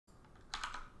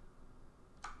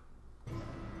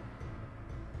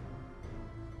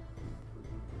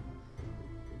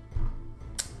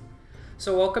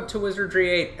So welcome to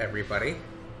Wizardry 8, everybody.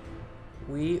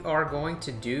 We are going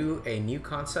to do a new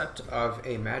concept of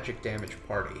a magic damage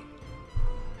party.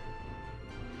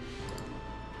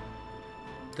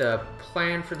 The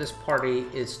plan for this party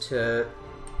is to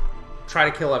try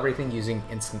to kill everything using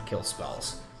instant kill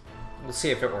spells. We'll see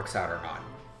if it works out or not.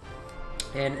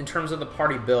 And in terms of the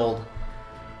party build,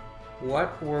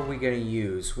 what were we going to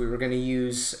use? We were going to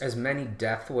use as many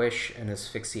Death Wish and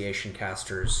Asphyxiation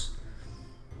casters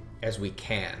as we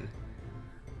can.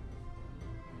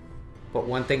 But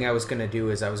one thing I was going to do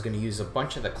is I was going to use a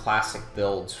bunch of the classic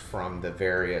builds from the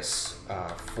various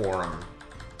forum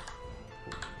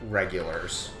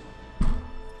regulars.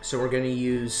 So we're going to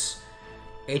use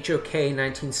HOK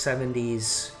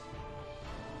 1970s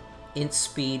Int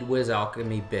Speed Wiz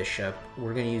Alchemy Bishop.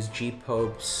 We're going to use G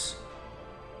Pope's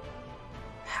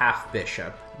Half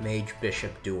Bishop, Mage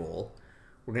Bishop Duel.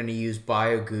 We're going to use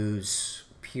Biogoo's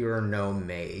Pure Gnome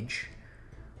Mage.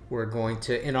 We're going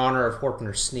to, in honor of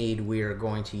Horpner Sneed, we are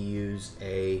going to use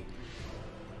a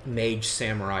Mage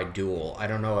Samurai Duel. I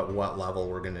don't know at what level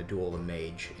we're going to duel the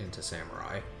Mage into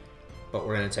Samurai, but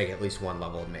we're going to take at least one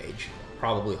level of Mage.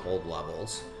 Probably hold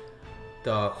levels.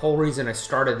 The whole reason I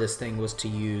started this thing was to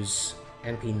use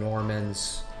MP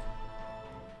Norman's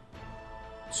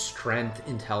Strength,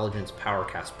 Intelligence,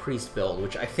 Powercast Priest build,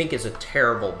 which I think is a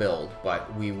terrible build,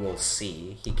 but we will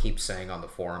see. He keeps saying on the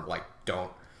forum, like,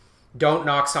 don't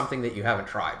knock something that you haven't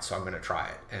tried, so I'm going to try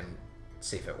it and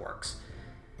see if it works.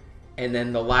 And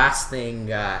then the last thing,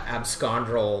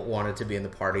 Abscondrel wanted to be in the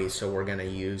party, so we're going to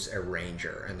use a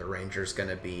Ranger, and the Ranger's going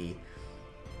to be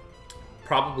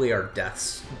probably our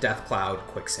Death Cloud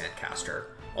Quicksand caster,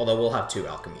 although we'll have two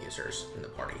Alchemy users in the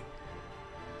party.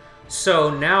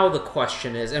 So now the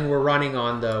question is, and we're running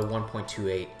on the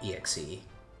 1.28 EXE.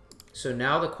 So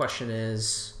now the question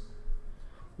is,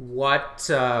 what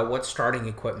starting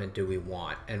equipment do we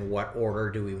want, and what order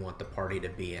do we want the party to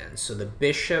be in? So the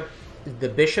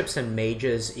bishops and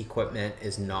mages equipment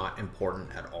is not important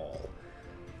at all.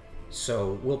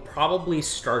 So we'll probably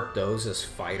start those as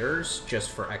fighters just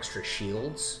for extra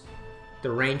shields.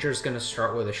 The ranger's going to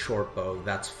start with a short bow.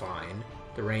 That's fine.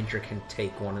 The ranger can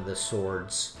take one of the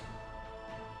swords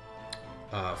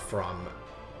from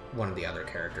one of the other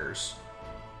characters.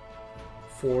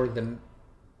 For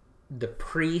the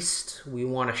priest, we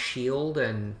want a shield,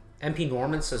 and MP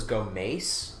Norman says go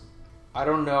mace. I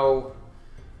don't know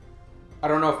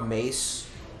if mace...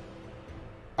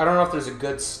 I don't know if there's a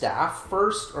good staff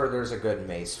first or there's a good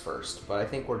mace first, but I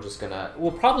think we're just gonna...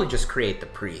 We'll probably just create the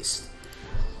priest.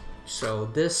 So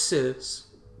this is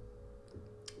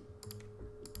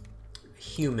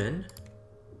human.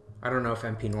 I don't know if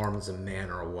MP Norman's a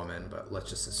man or a woman, but let's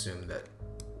just assume that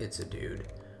it's a dude.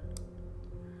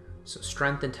 So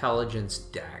Strength, Intelligence,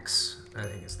 Dex, I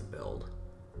think is the build.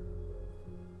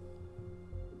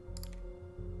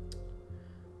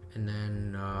 And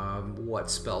then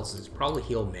what spells is probably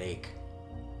he'll make.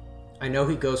 I know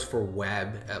he goes for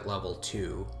Web at level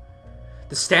 2.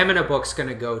 The Stamina book's going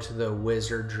to go to the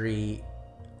Wizardry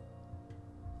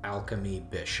Alchemy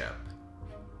Bishop.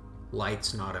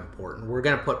 Light's not important. We're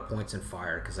going to put points in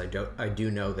fire because I do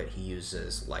know that he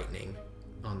uses lightning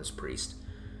on this priest.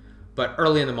 But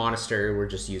early in the monastery, we're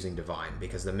just using divine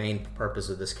because the main purpose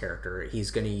of this character, he's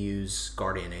going to use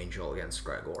Guardian Angel against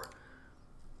Gregor.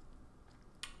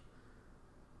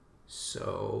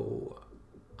 So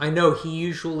I know he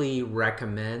usually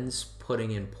recommends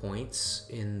putting in points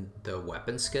in the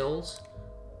weapon skills.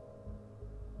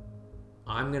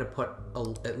 I'm going to put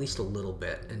at least a little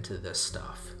bit into this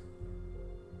stuff.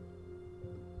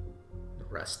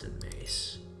 Rest in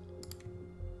mace.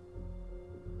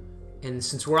 And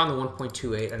since we're on the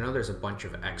 1.28, I know there's a bunch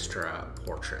of extra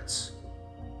portraits.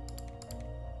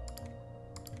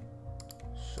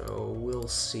 So we'll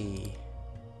see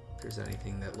if there's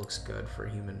anything that looks good for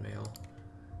human male.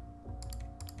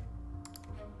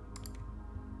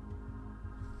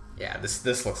 Yeah,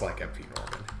 this looks like MP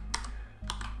Norman.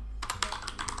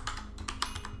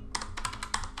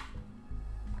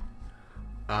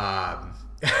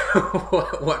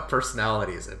 What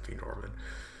personality is MP Norman?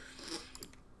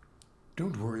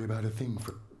 Don't worry about a thing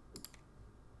for...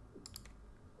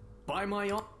 By my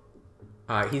own...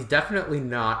 He's definitely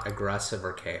not aggressive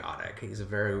or chaotic. He's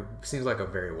seems like a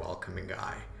very welcoming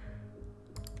guy.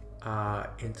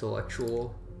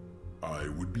 Intellectual. I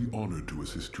would be honored to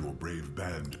assist your brave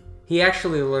band. He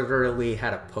actually literally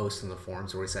had a post in the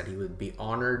forums where he said he would be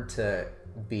honored to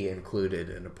be included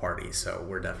in a party, so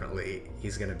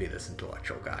he's going to be this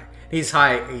intellectual guy. He's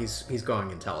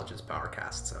going intelligence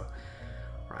powercast, so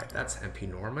right, that's MP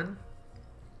Norman.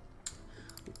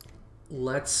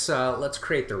 Let's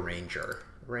create the Ranger.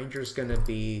 Ranger's gonna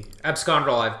be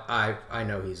Abscondral. I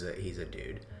know he's a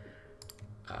dude.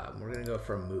 We're gonna go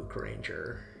for a Mook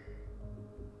Ranger.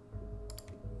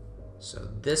 So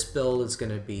this build is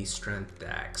gonna be Strength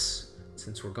Dex.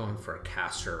 Since we're going for a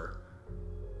caster,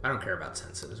 I don't care about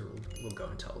senses. We'll go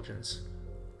Intelligence.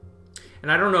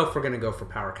 And I don't know if we're gonna go for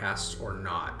Power Cast or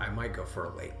not. I might go for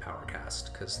a late Power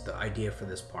Cast because the idea for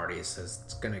this party says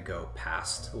it's gonna go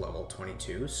past level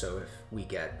 22. So if we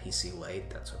get PC late,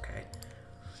 that's okay.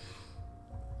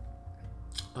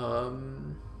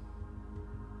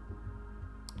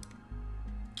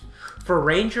 For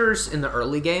Rangers in the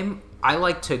early game, I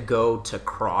like to go to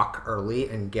Croc early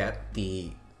and get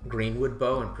the Greenwood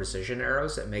Bow and Precision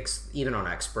Arrows. It makes, even on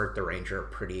Expert, the Ranger a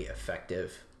pretty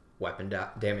effective weapon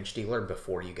damage dealer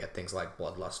before you get things like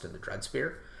Bloodlust and the Dread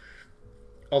Spear.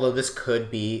 Although this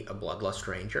could be a Bloodlust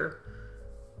Ranger.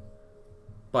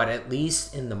 But at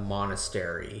least in the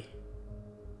Monastery,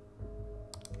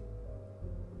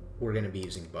 we're going to be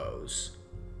using bows.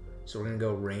 So we're going to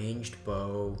go ranged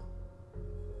bow.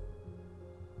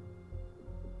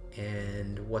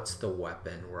 And what's the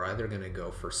weapon? We're either going to go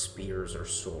for spears or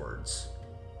swords.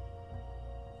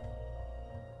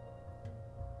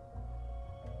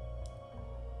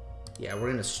 Yeah, we're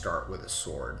going to start with a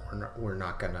sword. We're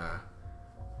not going to...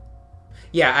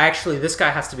 Yeah, actually, this guy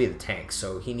has to be the tank,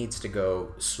 so he needs to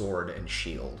go sword and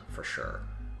shield for sure.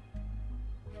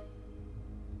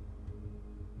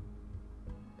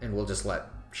 And we'll just let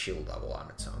shield level on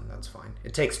its own. That's fine.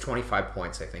 It takes 25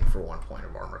 points, I think, for 1 point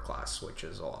of armor class, which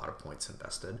is a lot of points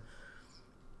invested.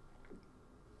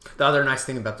 The other nice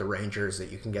thing about the Ranger is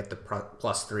that you can get the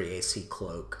 +3 AC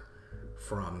cloak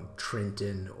from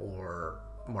Trenton or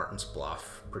Martin's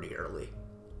Bluff pretty early.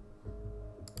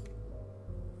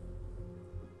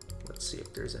 Let's see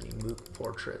if there's any Mook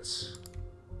portraits.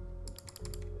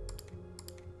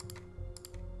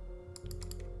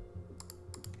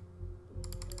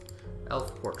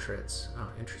 Elf portraits. Oh,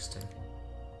 interesting.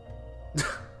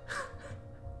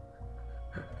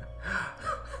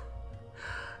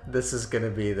 This is going to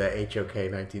be the HOK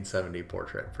 1970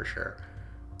 portrait for sure.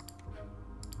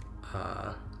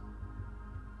 I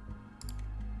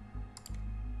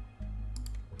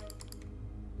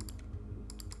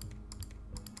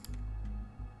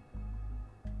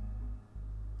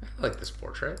like this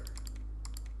portrait.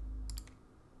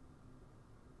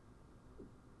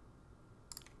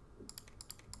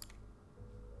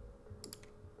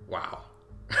 Wow.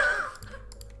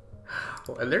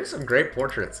 Well, and there's some great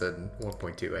portraits in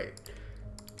 1.28.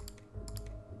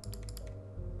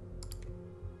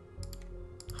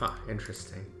 Huh,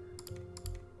 interesting.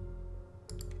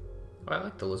 Oh, I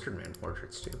like the Lizardman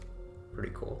portraits too.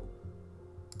 Pretty cool.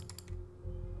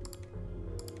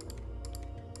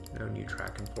 No new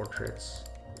tracking portraits.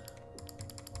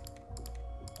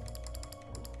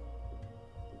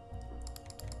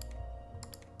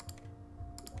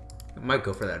 I might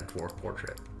go for that dwarf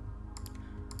portrait.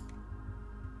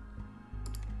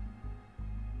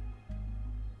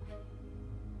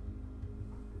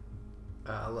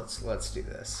 Let's do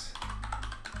this.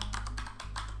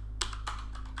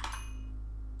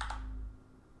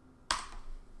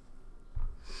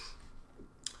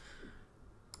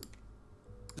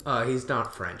 He's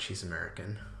not French, he's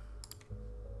American.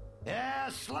 Yeah,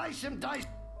 slice him, dice.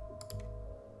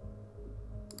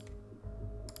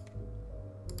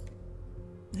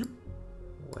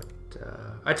 What,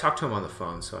 I talked to him on the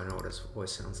phone, so I know what his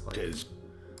voice sounds like. Tis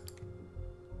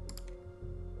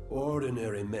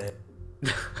ordinary man.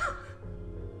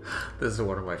 This is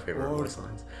one of my favorite voice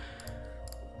lines.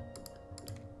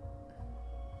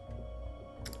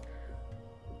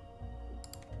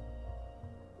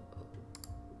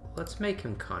 Let's make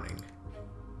him cunning.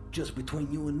 Just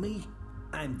between you and me,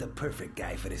 I'm the perfect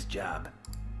guy for this job.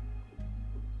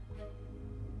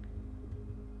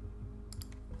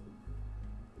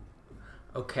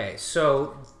 Okay,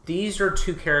 so these are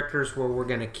two characters where we're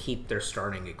going to keep their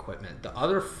starting equipment. The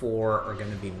other four are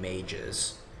going to be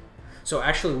mages. So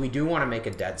actually, we do want to make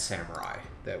a dead samurai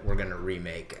that we're going to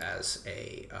remake as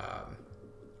a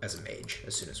mage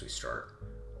as soon as we start.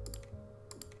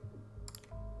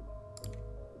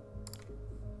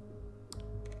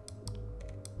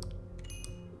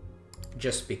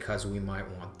 Just because we might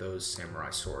want those samurai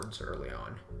swords early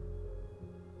on.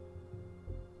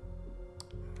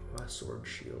 Sword,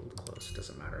 shield, close,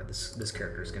 doesn't matter. This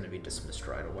character is going to be dismissed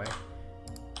right away.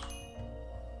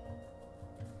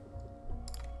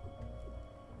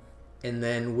 And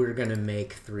then we're going to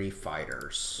make 3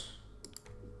 fighters.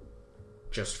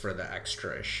 Just for the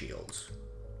extra shields.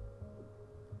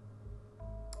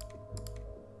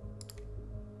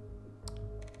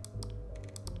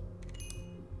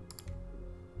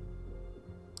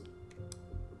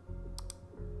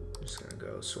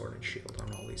 go sword and shield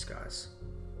on all these guys.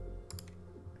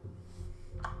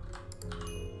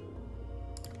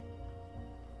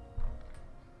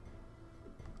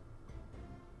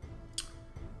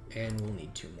 And we'll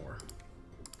need 2 more.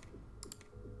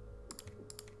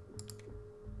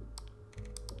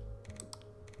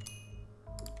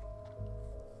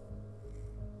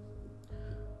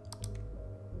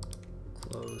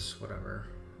 Close, whatever.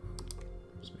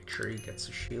 Just make sure he gets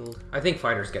a shield. I think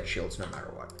fighters get shields no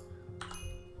matter what.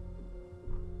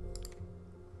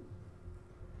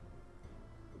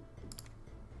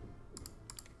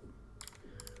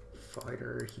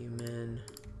 Fighter, human.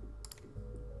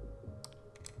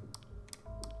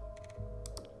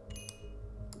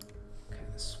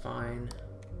 Fine.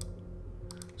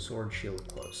 Sword, shield,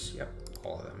 close. Yep,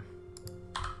 all of them.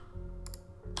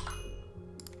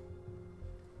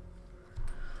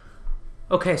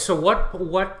 Okay, so what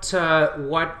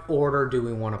order do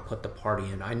we want to put the party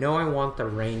in? I know I want the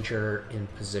ranger in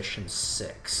position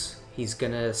 6. He's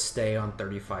gonna stay on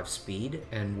 35 speed,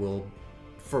 and he'll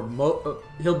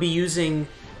be using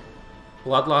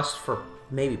Bloodlust for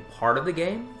maybe part of the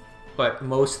game. But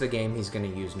most of the game, he's going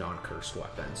to use non-cursed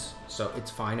weapons. So it's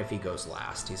fine if he goes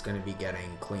last. He's going to be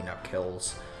getting cleanup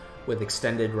kills with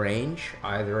extended range,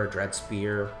 either a dread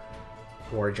spear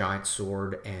or a giant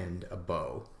sword and a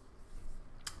bow.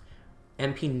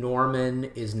 MP Norman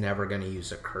is never going to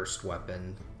use a cursed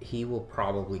weapon. He will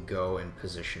probably go in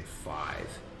position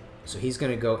 5. So he's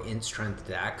going to go in strength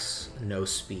dex, no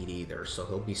speed either, so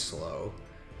he'll be slow.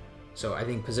 So I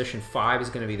think position 5 is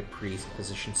going to be the priest,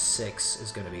 position 6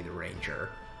 is going to be the ranger.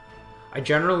 I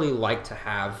generally like to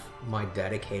have my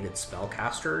dedicated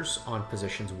spellcasters on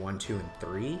positions 1, 2, and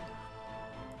 3.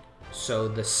 So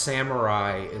the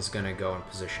samurai is going to go in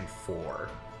position 4.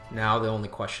 Now the only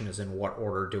question is, in what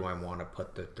order do I want to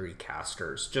put the 3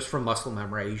 casters? Just from muscle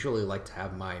memory, I usually like to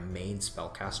have my main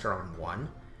spellcaster on 1,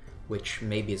 which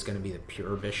maybe is going to be the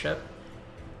pure bishop.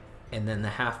 And then the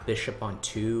half bishop on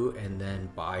 2, and then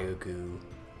Byagu,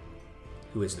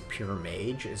 who is the pure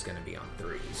mage, is going to be on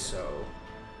 3. So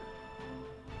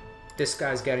this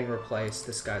guy's getting replaced,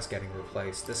 this guy's getting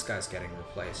replaced, this guy's getting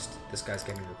replaced, this guy's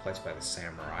getting replaced by the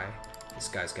samurai. This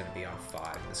guy's going to be on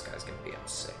 5, this guy's going to be on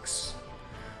 6.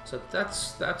 So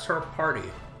that's our party.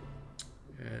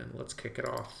 And let's kick it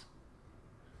off.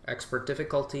 Expert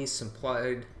difficulty,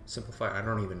 simplified. I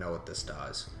don't even know what this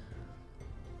does.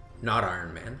 Not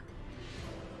Iron Man.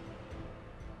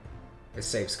 It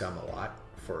saves scum a lot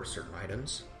for certain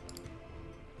items.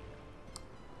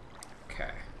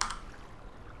 Okay.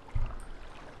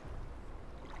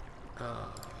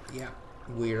 Yeah,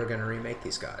 we are going to remake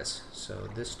these guys. So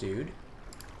this dude,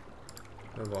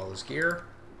 move all his gear.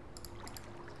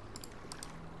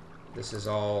 This is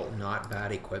all not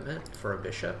bad equipment for a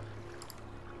bishop.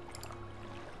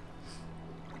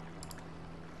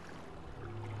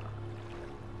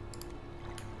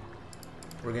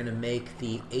 We're going to make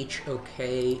the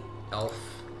HOK elf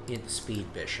in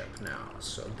speed bishop now.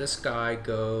 So this guy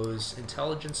goes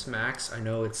intelligence max. I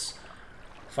know it's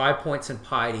 5 points in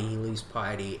piety. He leaves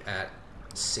piety at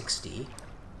 60.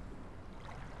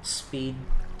 Speed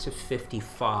to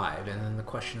 55. And then the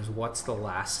question is, what's the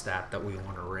last stat that we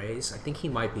want to raise? I think he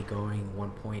might be going 1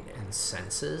 point in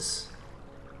senses.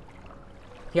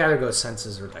 He either goes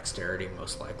senses or dexterity,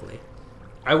 most likely.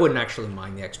 I wouldn't actually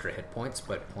mind the extra hit points,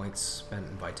 but points spent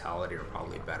in vitality are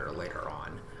probably better later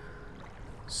on.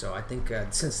 So I think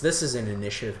since this is an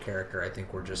initiative character, I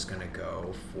think we're just going to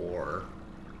go for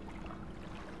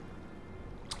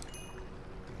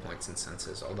the points and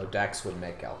senses. Although Dex would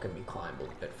make alchemy climb a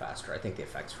bit faster. I think the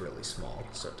effect's really small,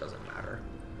 so it doesn't matter.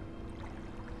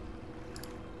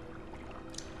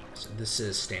 So this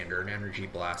is standard energy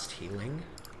blast healing.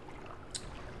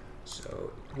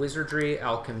 So, Wizardry,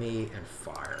 Alchemy, and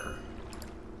Fire.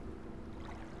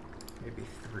 Maybe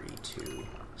 3, 2,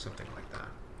 something like that.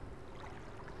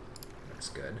 That's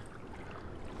good.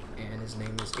 And his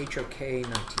name is HOK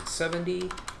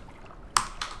 1970.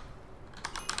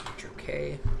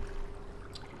 HOK.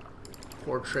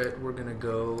 Portrait, we're gonna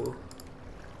go...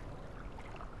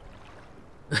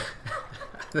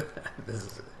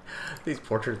 These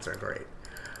portraits are great.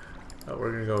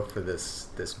 We're gonna go for this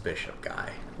bishop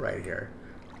guy right here,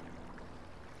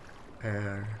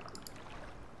 and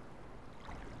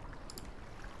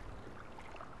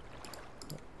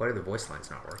why do the voice lines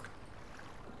not work?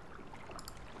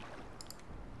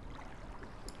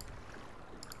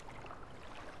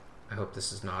 I hope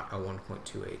this is not a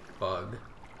 1.28 bug.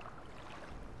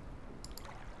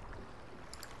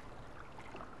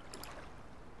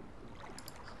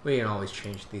 We can always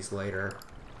change these later.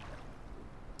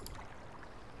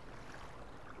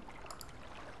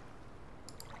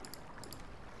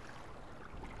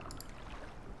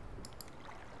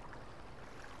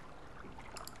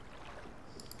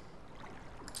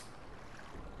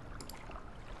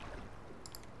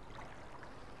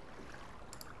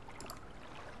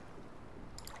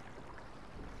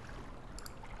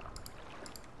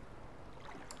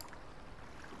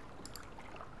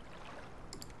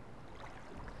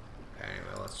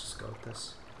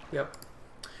 Yep.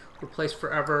 Replace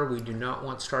forever. We do not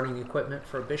want starting equipment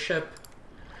for a bishop.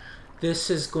 This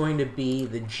is going to be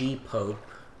the G-Pope.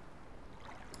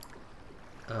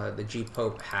 The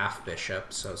G-Pope half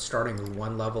bishop. So starting with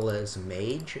 1 level as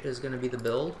mage is going to be the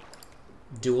build.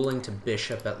 Dueling to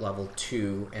bishop at level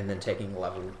 2 and then taking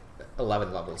 11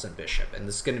 levels in bishop. And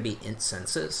this is going to be int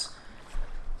senses.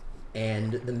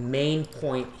 And the main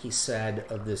point, he said,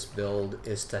 of this build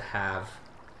is to have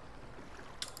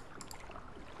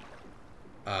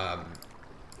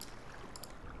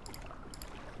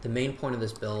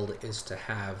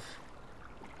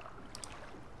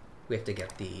we have to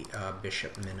get the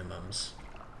bishop minimums.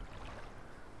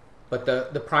 But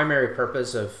the primary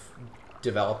purpose of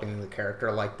developing the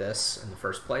character like this in the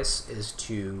first place is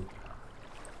to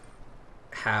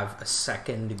have a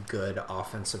second good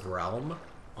offensive realm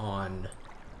on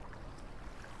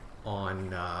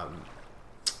a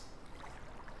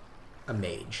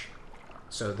mage.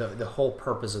 So the whole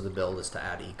purpose of the build is to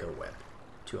add Eco Whip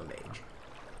to a mage.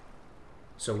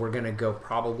 So we're going to go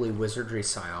probably Wizardry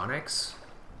Psionics,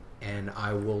 and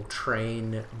I will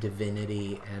train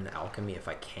Divinity and Alchemy if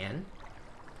I can.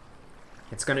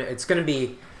 It's gonna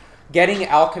be getting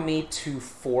Alchemy to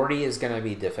 40 is gonna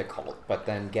be difficult, but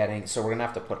then so we're gonna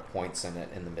have to put points in it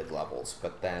in the mid levels,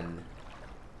 but then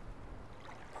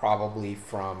probably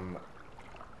from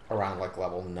around like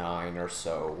level 9 or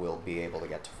so we'll be able to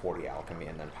get to 40 Alchemy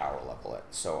and then power level it.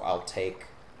 So I'll take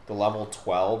the level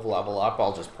 12 level up.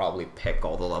 I'll just probably pick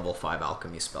all the level 5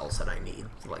 Alchemy spells that I need,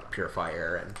 like Purify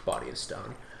Air and Body of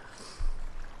Stone.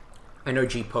 I know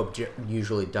G-Pope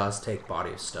usually does take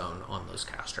Body of Stone on those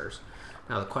casters.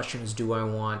 Now the question is, do I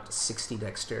want 60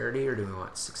 Dexterity or do I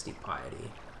want 60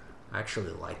 Piety? I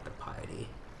actually like the Piety,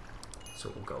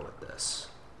 so we'll go with this.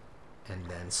 And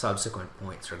then subsequent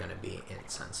points are going to be int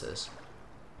senses.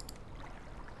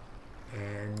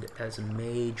 And as a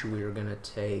mage, we are going to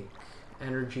take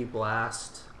Energy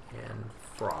Blast and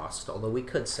Frost, although we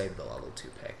could save the level 2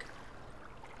 pick,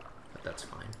 but that's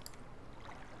fine.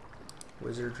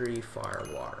 Wizardry, Fire,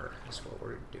 Water is what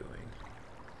we're doing.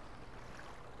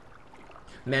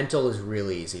 Mental is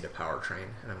really easy to power train,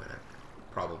 and I'm going to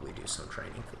probably do some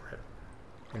training for it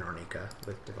in Arnica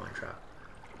with Divine Trap.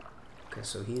 Okay,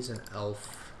 so he's an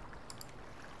elf.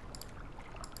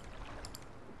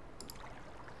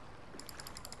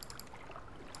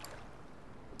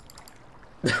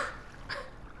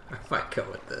 I might go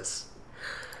with this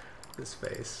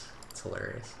face. It's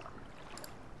hilarious.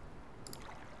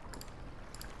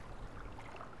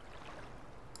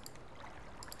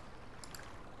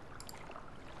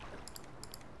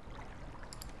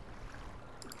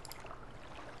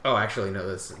 Oh, actually, no,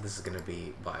 this is going to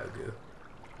be Biogoo.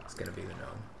 It's going to be the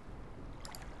gnome.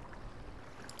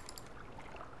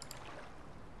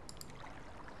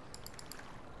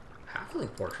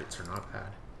 Halfling portraits are not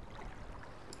bad.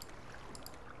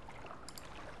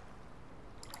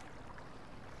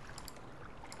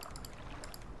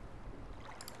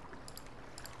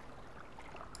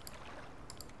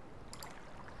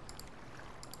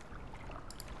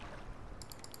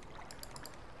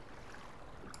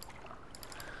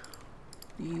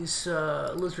 These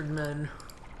lizardmen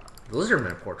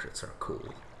portraits are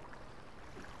cool.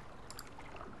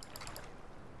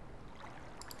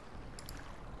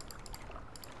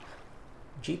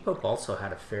 G-Pope also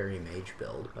had a fairy mage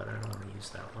build, but I don't want to use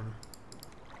that one.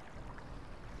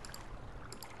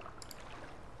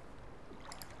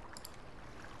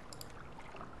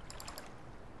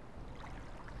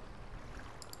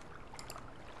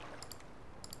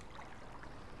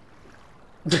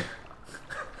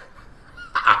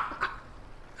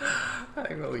 I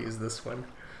think we'll use this one.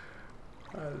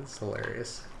 This is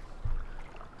hilarious.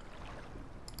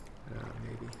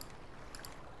 Maybe.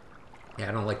 Yeah,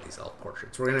 I don't like these elf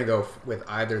portraits. We're gonna go with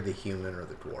either the human or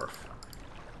the dwarf.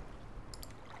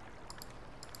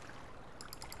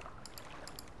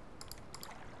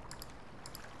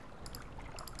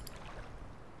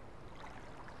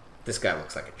 This guy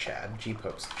looks like a Chad.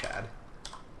 G-Pope's a Chad.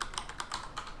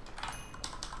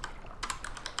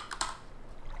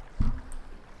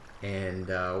 And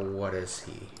what is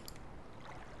he?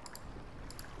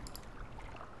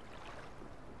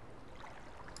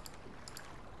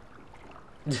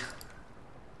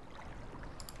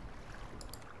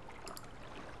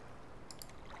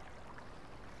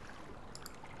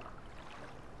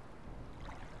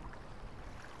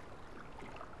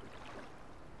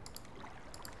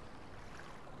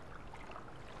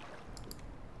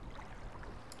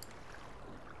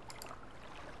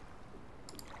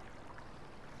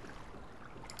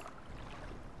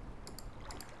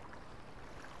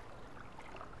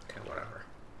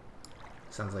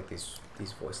 Sounds like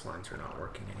these voice lines are not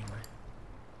working anyway.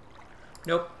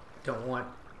 Nope, don't want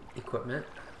equipment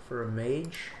for a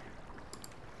mage.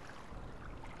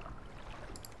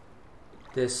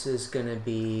 This is gonna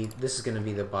be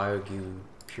the Biogu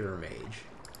Pure Mage.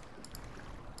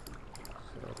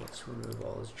 So let's remove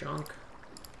all his junk.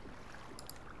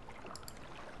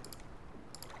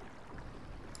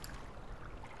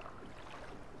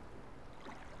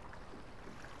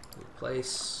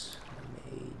 Replace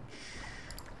mage.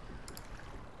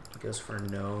 He goes for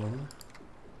gnome.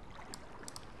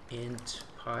 Int,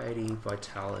 piety,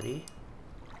 vitality.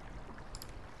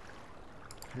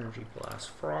 Energy blast,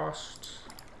 frost.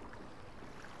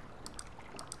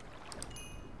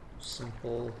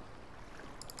 Simple.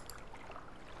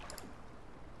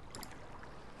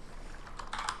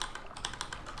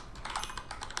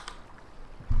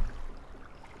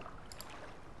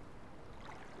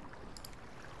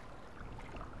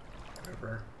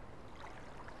 Whatever.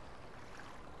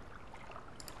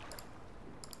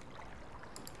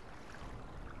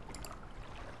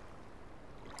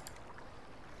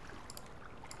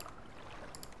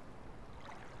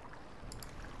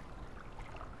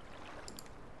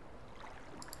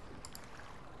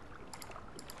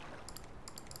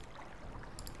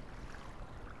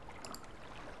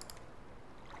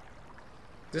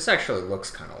 This actually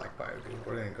looks kind of like Biogu.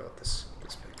 We're gonna go with this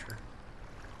picture.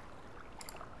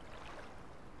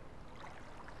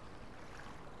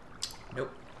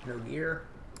 Nope, no gear.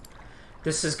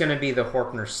 This is gonna be the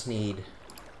Horkner Sneed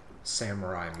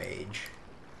Samurai Mage.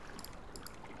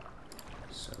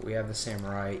 So we have the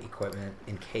Samurai equipment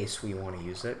in case we want to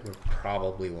use it. We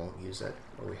probably won't use it,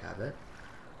 but we have it.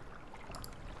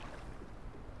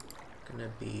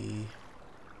 Gonna be...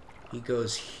 He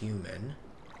goes human.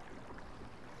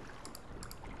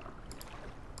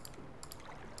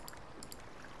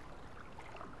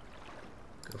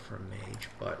 Go for a mage,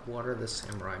 but what are the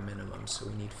samurai minimums? So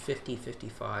we need 50,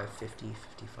 55, 50,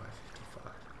 55, 55.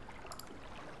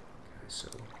 Okay, so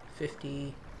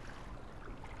 50.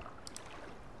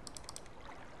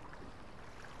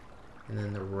 And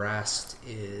then the rest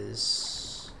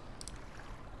is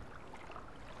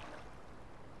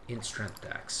in strength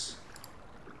dex.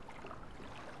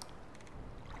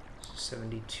 So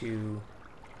 72.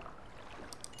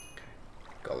 Okay,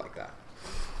 go like that.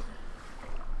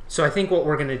 So I think what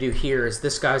we're going to do here is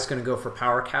this guy's going to go for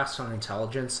power cast on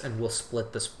intelligence, and we'll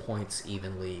split this points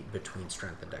evenly between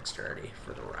strength and dexterity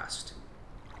for the rest.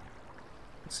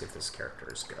 Let's see if this character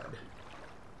is good.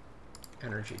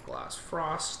 Energy blast,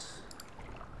 frost.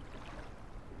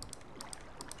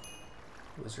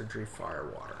 Wizardry, fire,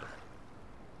 water.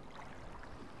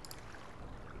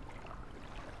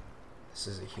 This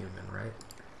is a human, right?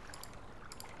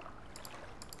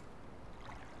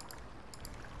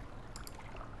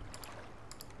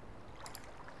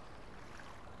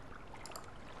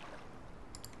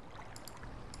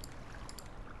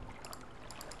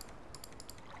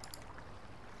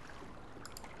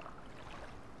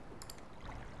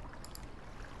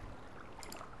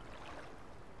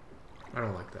 I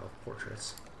don't like the elf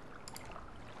portraits.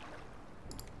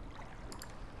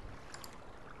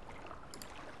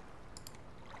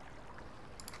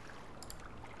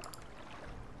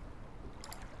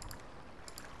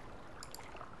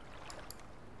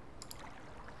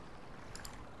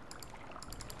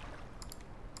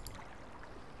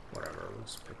 Whatever, we'll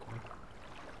just pick one.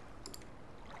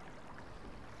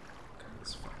 Okay,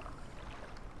 that's fine.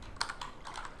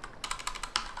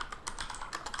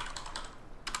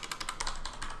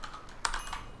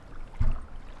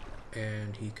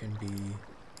 And he can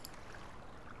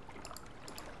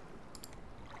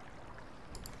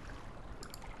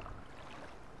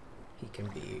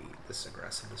be this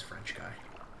aggressive, this French guy.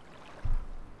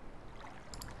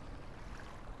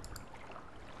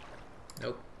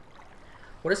 Nope.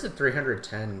 What is the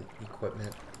 310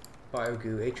 equipment?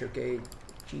 Biogu, HOK,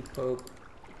 G-Pope.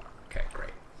 Okay,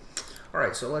 great.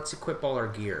 Alright, so let's equip all our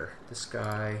gear. This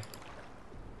guy,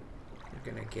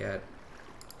 we're gonna get...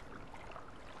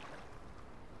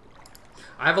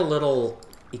 I have a little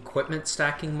equipment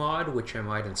stacking mod, which I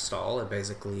might install. It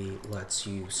basically lets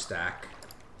you stack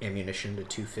ammunition to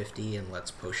 250 and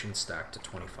lets potions stack to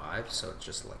 25, so it's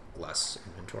just like less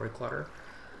inventory clutter.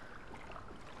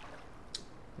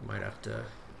 Might have to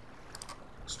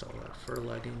install that. Fur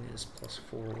legging is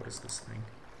 +4. What is this thing?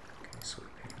 Okay, sweet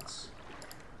pants.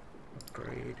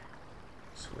 Upgrade.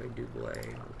 Suede Dublé.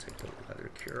 We'll take the leather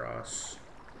cuirass.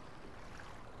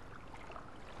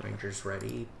 Ranger's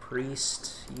ready.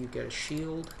 Priest, you get a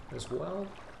shield as well.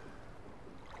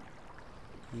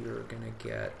 You're gonna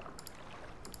get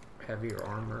heavier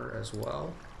armor as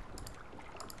well.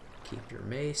 Keep your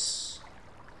mace.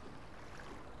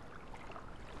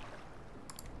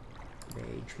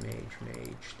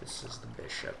 Mage. This is the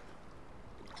bishop.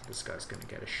 So this guy's going to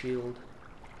get a shield.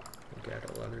 We'll get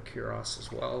a leather cuirass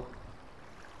as well.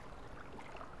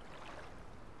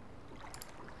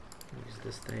 Use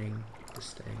this thing.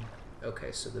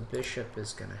 Okay, so the bishop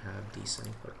is going to have decent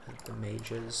equipment. The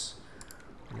mages,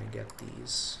 I'm going to get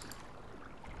these.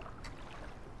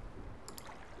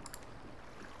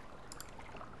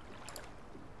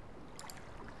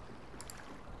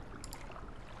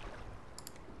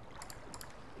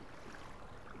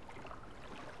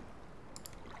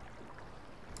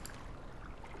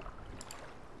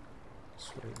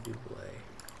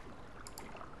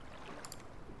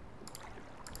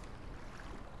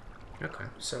 Okay,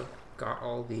 so got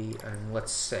all the, and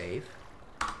let's save.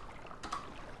 I'm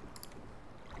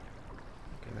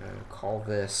gonna call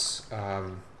this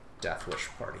Death Wish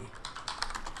Party.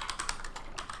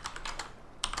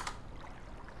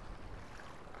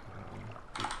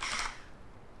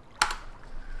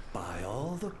 By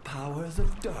all the powers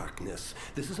of darkness,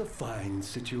 this is a fine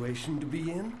situation to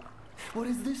be in. What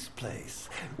is this place?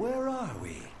 Where are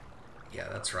we? Yeah,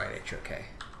 that's right, HOK.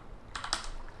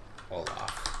 Hold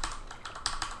off.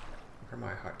 Or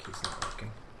my hotkey's not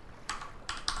working.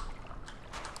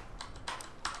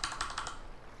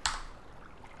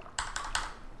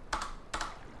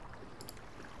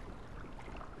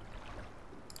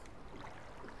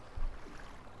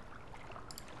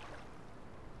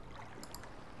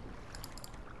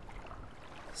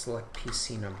 Select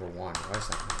PC number 1. Why is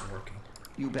that not working?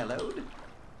 You bellowed?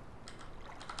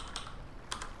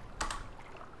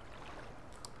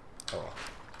 Oh.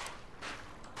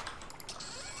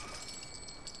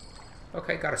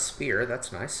 Okay, got a spear.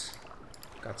 That's nice.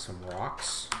 Got some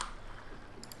rocks.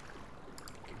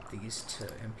 Give these to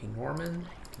MP Norman.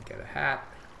 You can get a hat.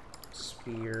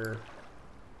 Spear.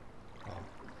 Well,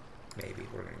 maybe.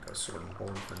 We're going to go sword and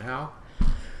horn for now.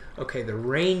 Okay, the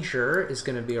ranger is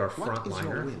going to be our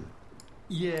frontliner.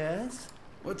 Yes?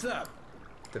 What's up?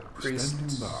 The priest.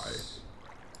 Standing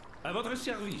by. À votre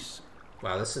service.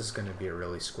 Wow, this is going to be a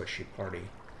really squishy party.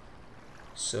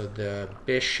 So the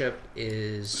bishop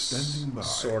is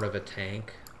sort of a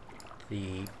tank.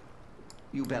 The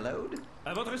You bellowed?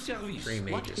 À votre service. three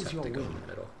mages have to go in the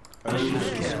middle.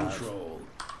 Control.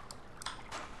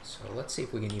 So let's see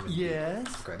if we can even... Yes?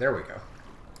 Okay, there we go.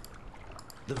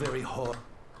 The very hot.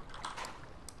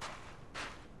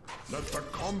 Let the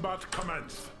combat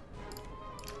commence.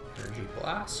 Energy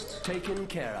blast. Taken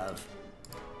care of.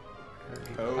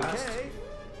 Energy blast. Okay.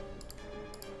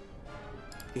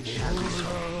 It shall be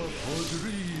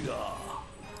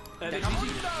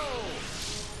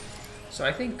So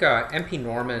I think MP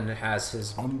Norman has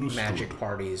his Understood. magic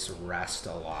parties rest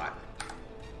a lot.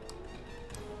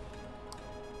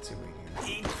 Let's see if we can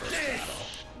get the first battle.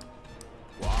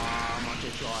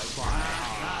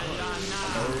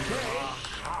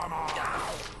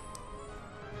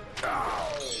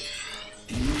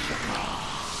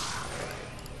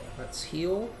 Let's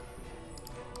heal.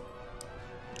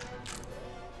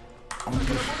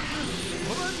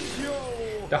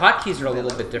 The hotkeys are a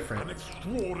little bit different in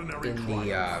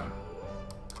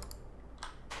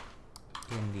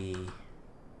the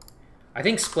I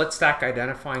think split stack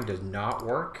identifying does not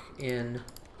work in...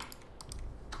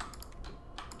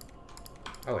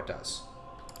 Oh, it does.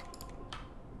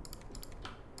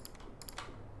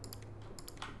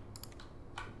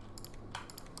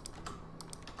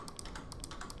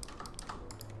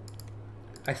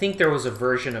 I think there was a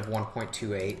version of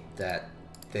 1.28 that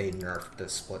they nerfed the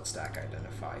split stack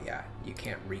identify. Yeah, you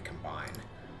can't recombine,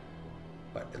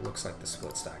 but it looks like the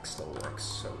split stack still works,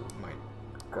 so we might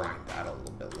grind that a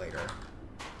little bit later.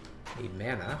 Need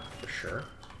mana, for sure.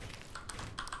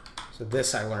 So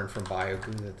this I learned from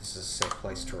Biogu, that this is a safe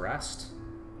place to rest.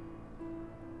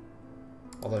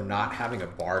 Although not having a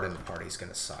bard in the party is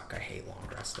going to suck. I hate long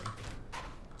resting.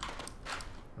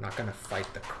 We're not going to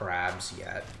fight the crabs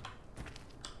yet.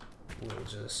 We'll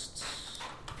just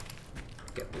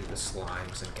get through the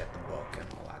slimes and get the book and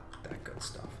all that good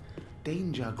stuff.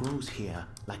 Danger grows here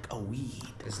like a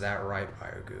weed. Is that right,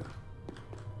 Biogu?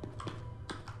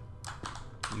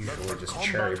 Usually just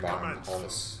cherry bomb all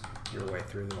this, your way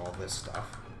through all this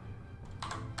stuff.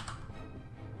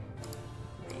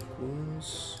 Weak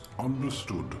wounds.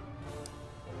 Understood.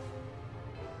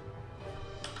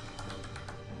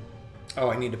 Oh,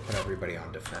 I need to put everybody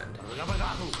on defend.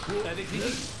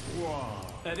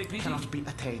 Cannot be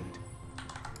attained.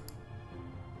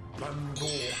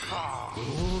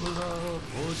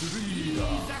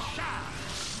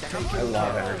 I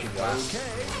love Energy Blast.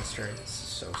 Monastery. This is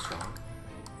so strong.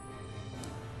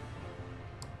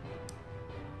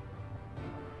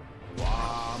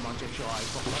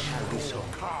 Shall be so.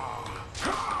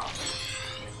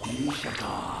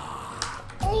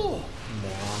 Oh!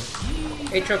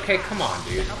 HOK, come on,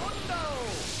 dude.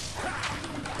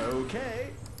 Okay.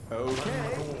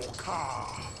 Okay.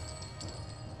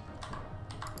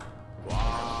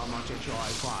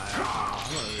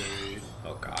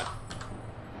 Oh god.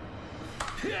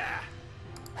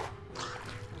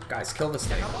 Guys, kill this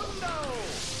thing.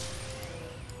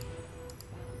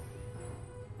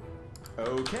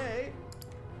 Okay.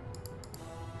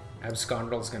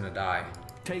 Abscondrel's gonna die.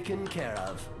 Taken care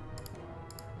of.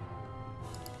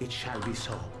 It shall be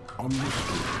so.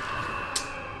 Understood.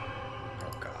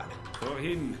 Oh god. For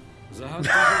him, the hunt.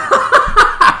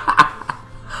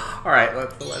 All right,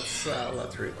 let's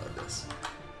reload this.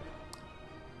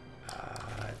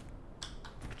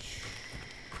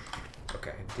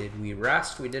 Okay, did we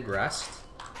rest? We did rest.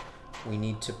 We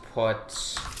need to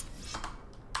put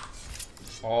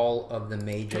all of the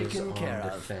mages on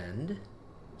defend,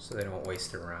 so they don't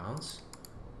waste their rounds.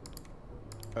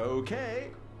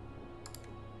 Okay.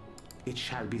 It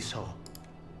shall be so.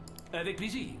 Avec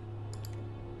plaisir.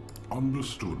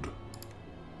 Understood.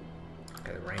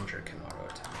 Okay, the ranger can auto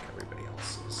attack. Everybody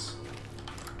else is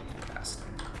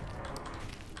casting.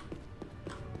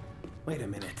 Wait a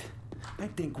minute. I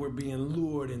think we're being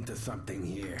lured into something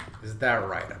here. Is that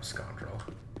right, Abscondrel?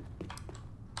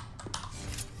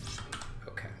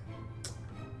 Okay.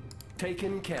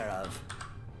 Taken care of.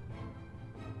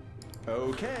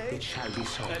 Okay. It shall be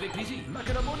so. Avec plaisir.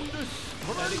 Avec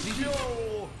plaisir.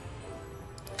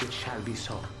 It shall be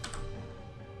so.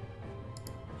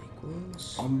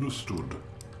 Equals. Understood.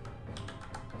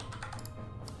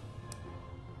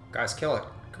 Guys, kill it.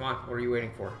 Come on, what are you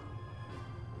waiting for?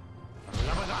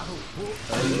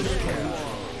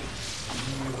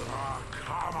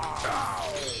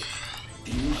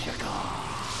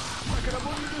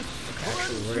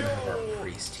 Actually, we're gonna have our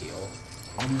priest heal.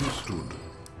 Understood.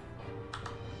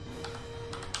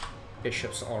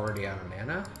 Bishop's already out of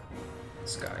mana.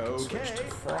 This guy can switch to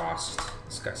Frost.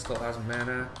 This guy still has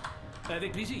mana.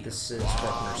 Avec plaisir. This is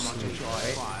Bruckner Sneak,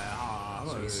 right?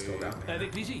 So he's still got mana.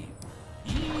 Avec plaisir.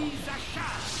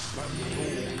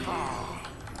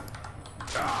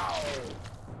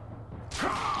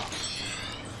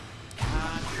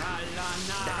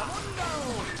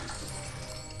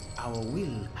 Our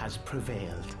will has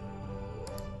prevailed.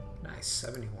 Nice,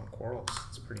 71 quarrels.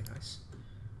 That's pretty nice.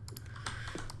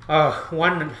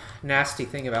 One nasty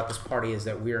thing about this party is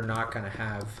that we are not going to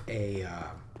have a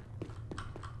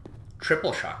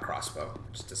triple shot crossbow,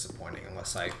 which is disappointing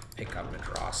unless I pick up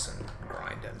Madras and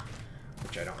grind him,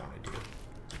 which I don't want to do.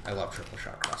 I love triple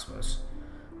shot crossbows.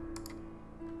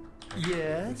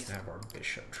 Yes. We can have our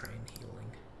bishop train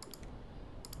healing.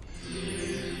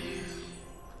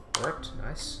 Worked,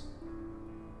 nice.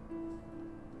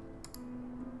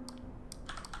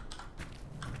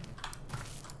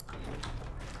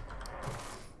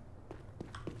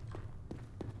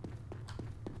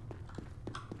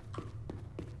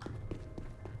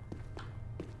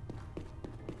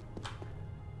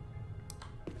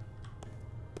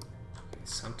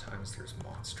 Sometimes there's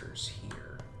monsters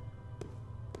here.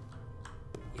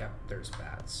 Yep, there's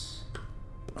bats.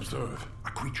 Observe a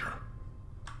creature.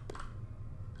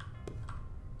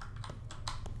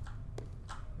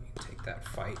 We can take that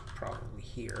fight probably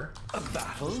here. A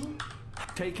battle?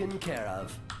 Taken care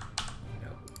of.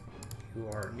 Nope. You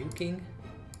are nuking.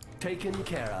 Taken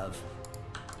care of.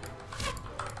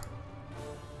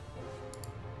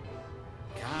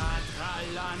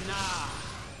 Katralana.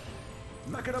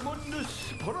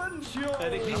 Macadamundus Porantio.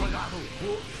 Avec plaisir.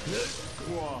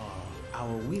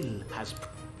 Our will has.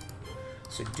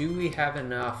 So do we have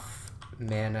enough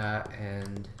mana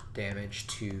and damage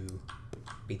to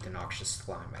beat the Noxious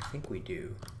Slime? I think we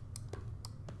do.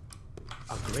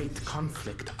 A great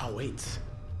conflict awaits.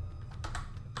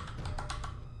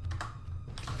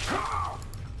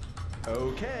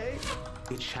 Okay.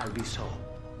 It shall be so.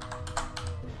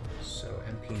 So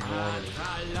MP1.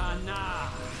 Katralana.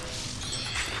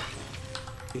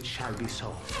 It shall be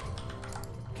so.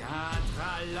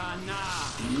 Katralana.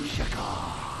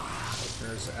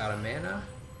 Opener's out of mana.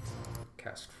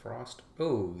 Cast Frost.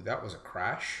 Oh, that was a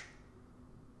crash.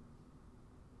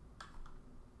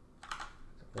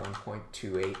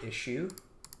 1.28 issue.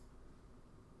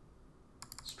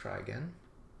 Let's try again.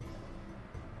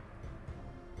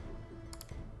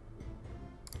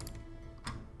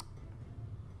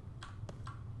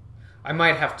 I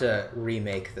might have to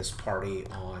remake this party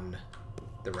on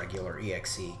the regular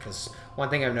EXE, because one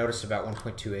thing I've noticed about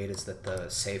 1.28 is that the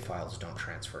save files don't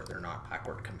transfer. They're not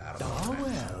backward compatible. Ah,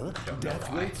 well,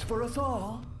 death waits for us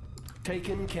all.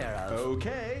 Taken care of.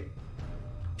 Okay.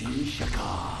 It shall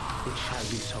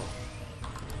be so.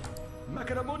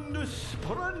 Macadamundus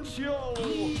Porantio!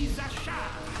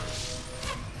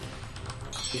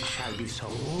 It shall be so.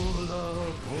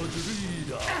 Hola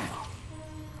podrida.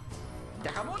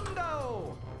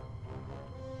 Decamundo!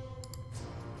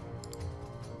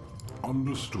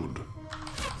 Understood.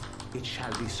 It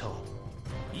shall be so.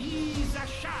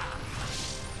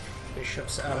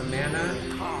 Bishop's out of mana.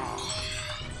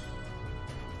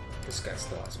 This guy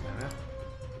still has mana.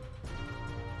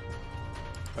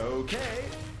 Okay.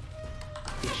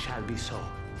 It shall be so.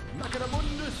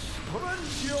 Macadamundus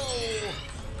Porantio!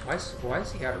 Why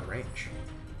is he out of range?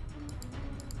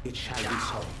 It shall be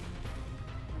so.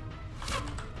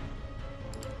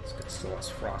 This guy still has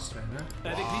frost mana.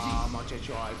 Avec Ah, plaisir. much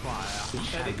joy fire. It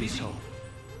shall be so.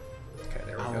 Okay,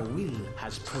 there we Our go. will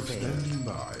has prevailed. Standing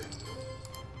by.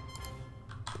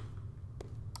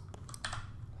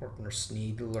 Horpner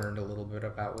Sneed learned a little bit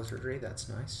about wizardry. That's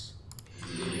nice.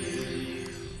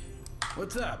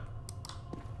 What's up?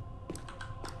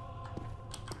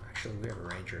 Actually, we have a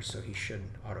ranger, so he should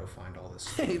auto-find all this.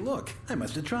 Hey, look, I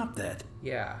must have dropped that.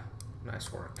 Yeah,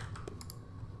 nice work.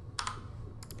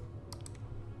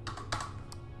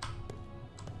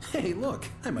 Hey, look,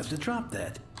 I must have dropped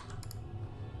that.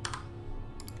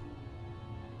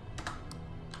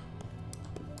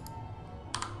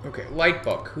 Okay, light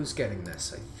book. Who's getting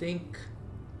this? I think.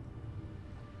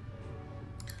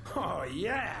 Oh,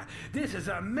 yeah, this is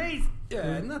amazing.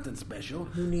 Nothing special.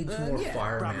 Who needs more yeah,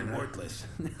 fire probably mana? worthless.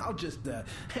 I'll just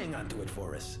hang on to it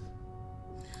for us.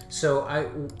 So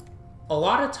a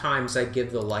lot of times I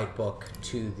give the light book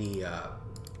to the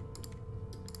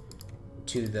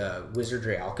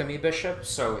Wizardry Alchemy Bishop,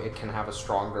 so it can have a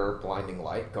stronger blinding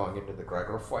light going into the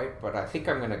Gregor fight. But I think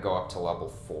I'm going to go up to level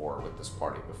 4 with this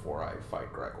party before I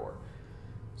fight Gregor.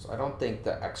 So I don't think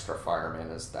the extra fireman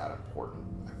is that important.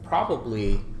 I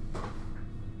probably.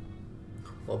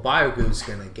 Well, Biogoo's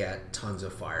going to get tons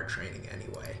of fire training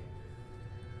anyway.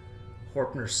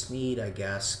 Horpner Sneed, I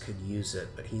guess, could use it,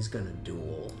 but he's going to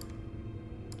duel.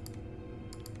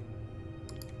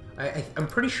 I'm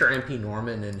pretty sure MP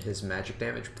Norman in his magic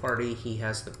damage party, he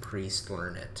has the priest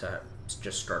learn it to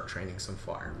just start training some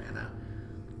fire mana.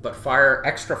 But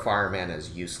extra fire mana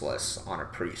is useless on a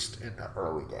priest in the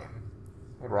early game.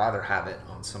 I'd rather have it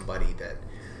on somebody that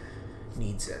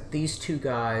needs it. These two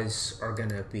guys are going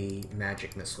to be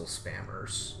magic missile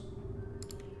spammers.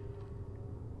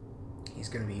 He's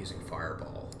going to be using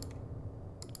fireball.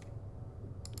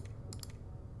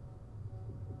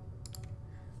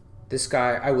 This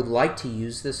guy, I would like to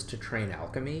use this to train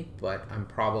alchemy, but I'm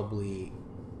probably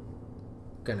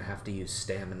going to have to use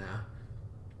stamina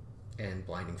and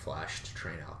blinding flash to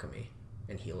train alchemy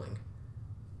and healing.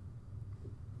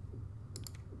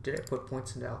 Did I put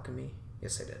points into alchemy?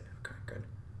 Yes, I did. Okay, good.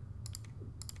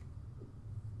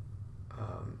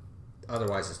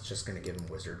 Otherwise, it's just going to give him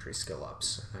wizardry skill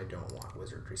ups. I don't want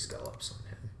wizardry skill ups on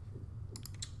him.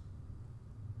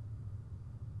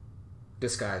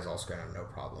 This guy is also going to have no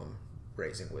problem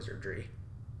raising wizardry.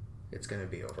 It's going to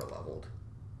be over leveled.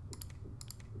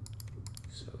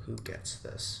 So who gets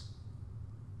this?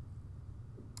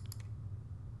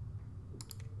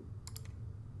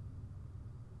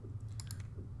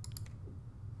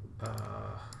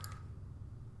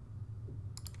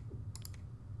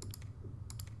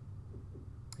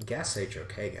 I guess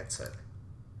HOK gets it.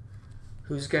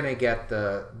 Who's gonna get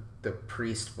the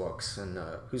priest books and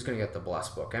who's gonna get the bless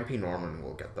book? MP Norman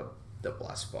will get the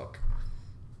bless book,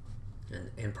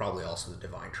 and probably also the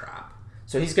divine trap.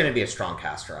 So he's gonna be a strong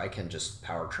caster. I can just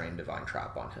power train divine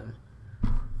trap on him.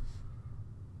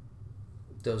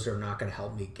 Those are not gonna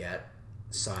help me get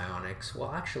psionics.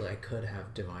 Well, actually, I could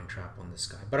have divine trap on this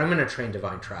guy, but I'm gonna train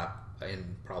divine trap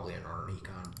and probably an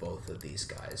Arnica on both of these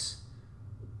guys,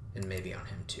 and maybe on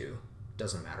him too.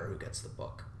 Doesn't matter who gets the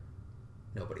book.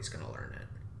 Nobody's going to learn it.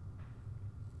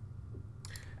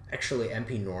 Actually,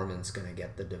 MP Norman's going to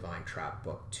get the Divine Trap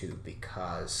book too,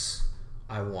 because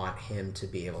I want him to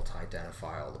be able to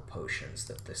identify all the potions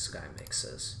that this guy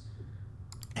mixes.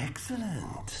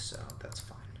 Excellent. So that's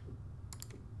fine.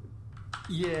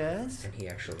 Yes? And he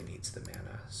actually needs the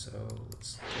mana, so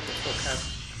let's take a full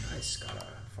cast. Nice, got a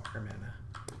fire mana.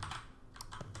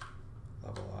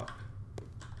 Level up.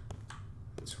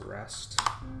 Let's rest.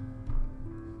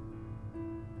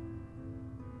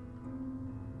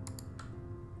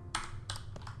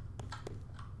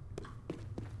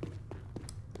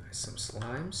 Some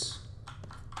slimes.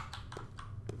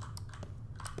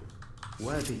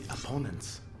 Worthy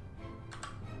opponents.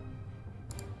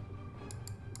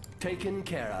 Taken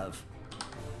care of.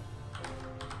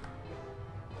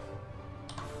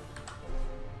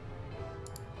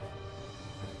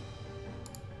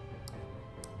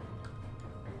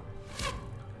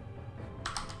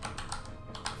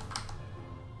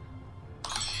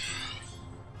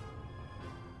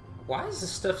 Why is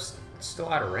this stuff still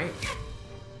out of range?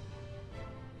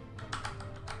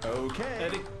 Okay.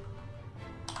 Avec...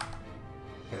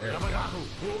 Okay, there we go.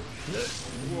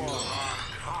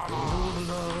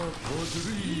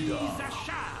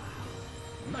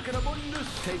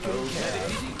 Taken care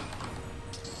of.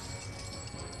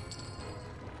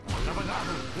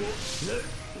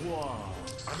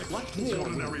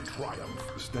 Extraordinary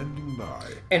triumph. Standing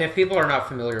by. And if people are not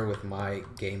familiar with my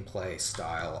gameplay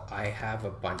style, I have a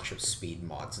bunch of speed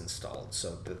mods installed,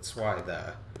 so that's why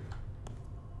the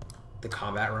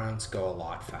combat rounds go a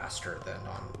lot faster than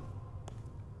on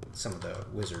some of the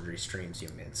Wizardry streams you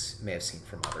may have seen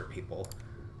from other people.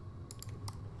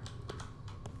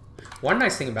 One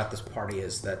nice thing about this party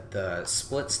is that the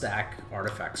split stack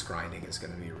artifacts grinding is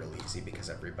going to be really easy because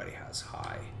everybody has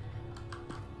high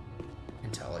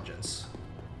intelligence.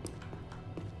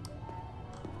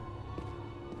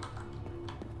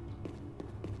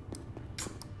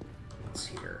 What's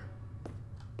here?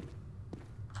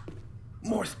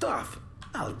 More stuff.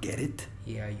 I'll get it.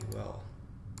 Yeah, you will.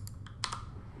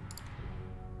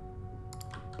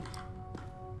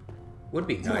 Would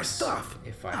be More nice stuff.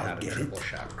 if I I'll had a get triple it.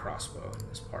 shot crossbow in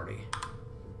this party.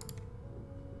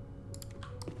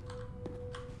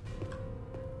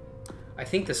 I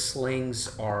think the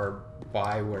slings are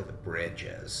by where the bridge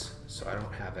is, so I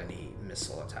don't have any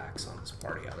missile attacks on this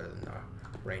party other than the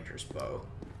ranger's bow.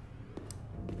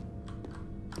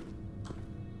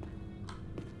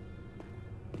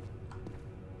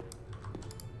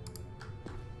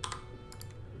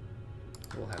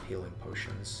 We'll have healing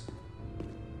potions.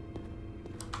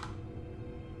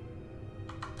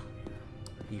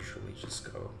 Usually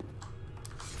just go.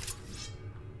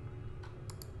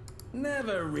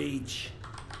 Never reach.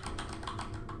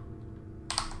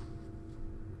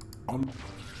 On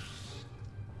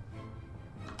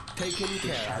Taken It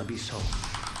care shall of. be so.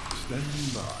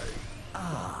 standing by.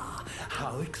 Ah,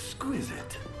 how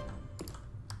exquisite.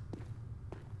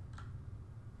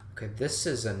 Okay, this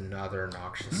is another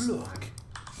noxious Look, slime.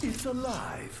 it's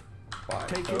alive. But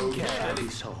Taken It care shall of. be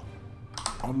so.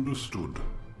 Understood.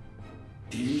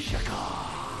 Ishaka.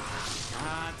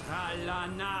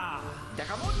 Atralana.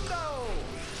 Dakamundo.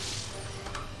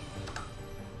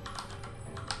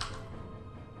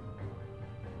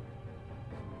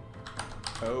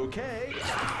 Okay.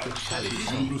 It shall be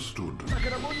so. Understood.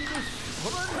 Dakamundus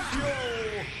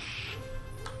Horatio.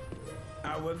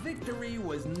 Our victory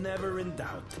was never in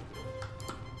doubt.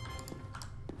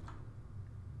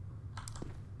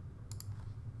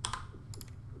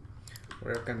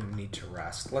 we're gonna need to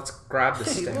rest. Let's grab the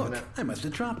Hey, stamina. look, I must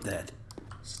have dropped that.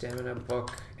 Stamina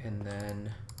book, and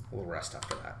then we'll rest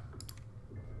after that.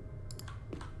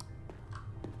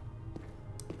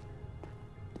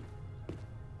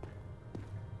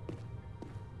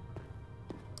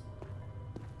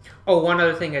 Oh, one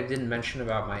other thing I didn't mention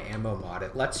about my ammo mod.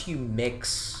 It lets you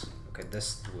mix... Okay,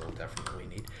 this we'll definitely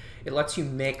need. It lets you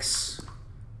mix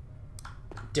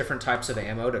different types of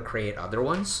ammo to create other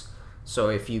ones. So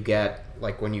if you get,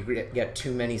 like when you get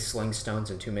too many sling stones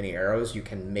and too many arrows, you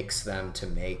can mix them to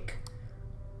make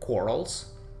quarrels.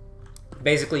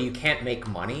 Basically, you can't make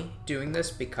money doing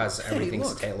this because everything's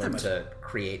look, tailored to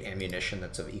create ammunition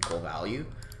that's of equal value.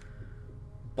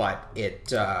 But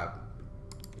it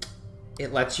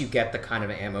lets you get the kind of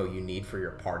ammo you need for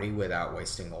your party without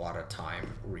wasting a lot of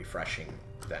time refreshing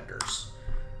vendors.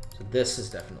 So this is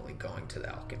definitely going to the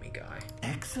alchemy guy.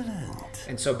 Excellent.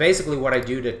 And so basically what I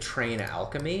do to train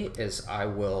alchemy is I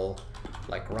will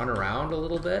like run around a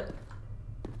little bit,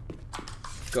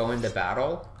 go into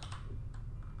battle,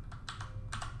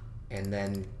 and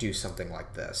then do something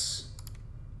like this.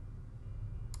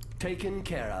 Taken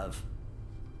care of.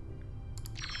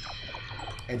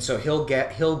 And so he'll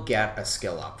get a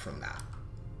skill up from that.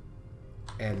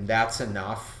 And that's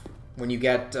enough. When you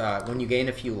gain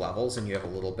a few levels and you have a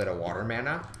little bit of water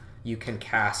mana, you can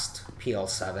cast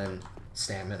PL7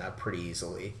 stamina pretty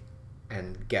easily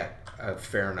and get a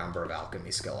fair number of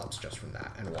alchemy skill ups just from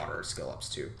that, and water skill ups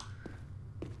too.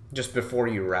 Just before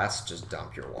you rest, just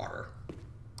dump your water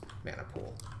mana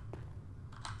pool.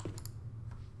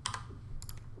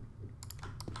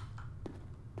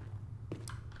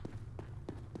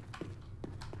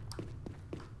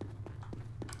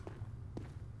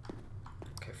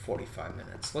 Okay, 45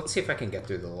 minutes. Let's see if I can get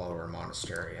through the lower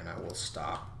monastery, and I will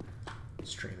stop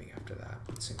streaming after that.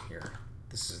 What's in here?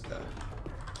 This is the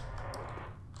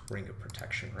ring of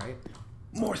protection, right?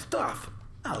 More stuff.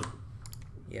 I'll...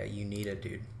 Yeah, you need it,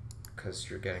 dude, because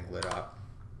you're getting lit up.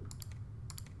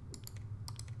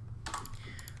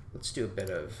 Let's do a bit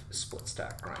of split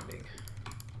stack grinding.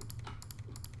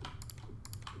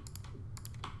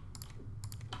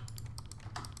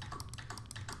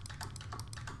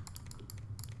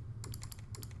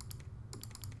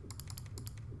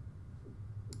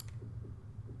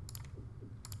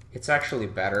 It's actually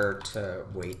better to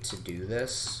wait to do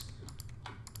this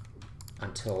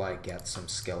until I get some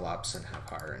skill ups and have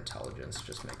higher intelligence.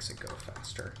 Just makes it go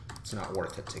faster. It's not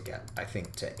worth it to get, I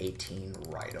think, to 18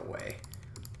 right away.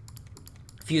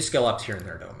 A few skill ups here and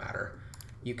there don't matter.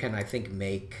 You can, I think,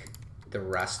 make the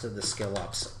rest of the skill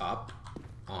ups up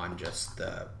on just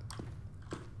the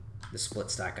split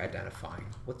stack identifying.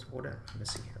 What am I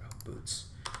missing here? Oh, boots.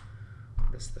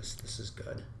 What is this? This is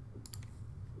good.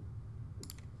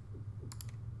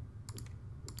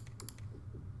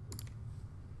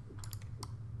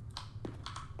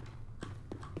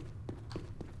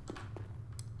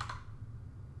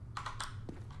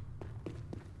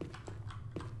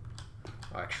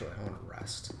 Oh, actually, I want to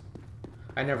rest.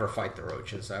 I never fight the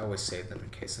roaches. I always save them in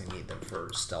case I need them for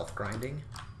stealth grinding,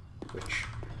 which,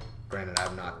 granted,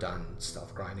 I've not done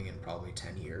stealth grinding in probably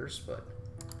 10 years, but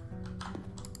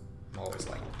I'm always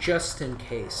like, just in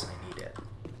case I need it.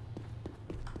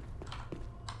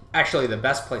 Actually, the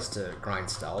best place to grind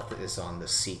stealth is on the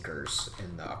Seekers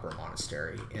in the Upper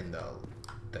Monastery, in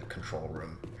the control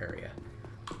room area.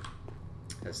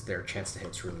 As their chance to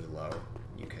hit's really low,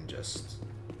 you can just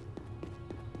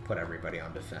put everybody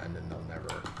on defend and they'll never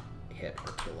hit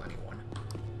or kill anyone.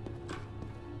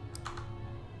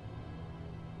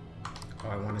 Oh,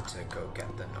 I wanted to go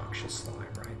get the noxious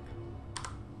slime, right?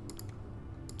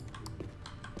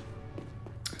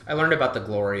 I learned about the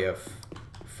glory of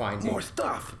finding More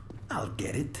stuff. I'll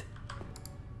get it.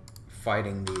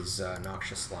 fighting these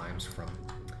noxious slimes from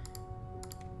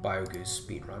Biogoose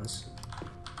speedruns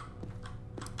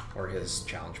or his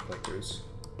challenge playthroughs.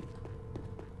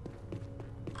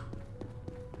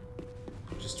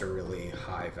 Just a really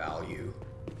high value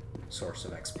source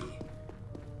of XP.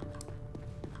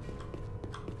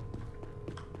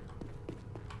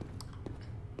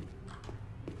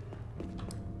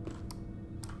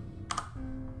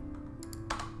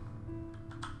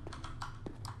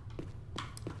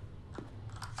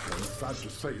 Sad to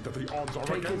say that the odds are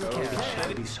Taken against care us. of.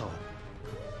 Shall be so.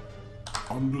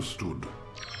 Understood.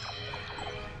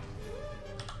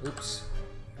 Oops.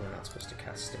 We're not supposed to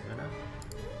cast stamina.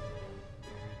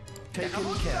 Taken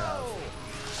care of.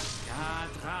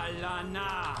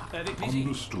 Katralana. Avec plaisir.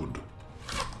 Understood.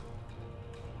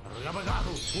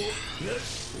 Rabagato.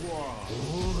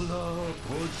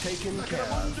 Taken care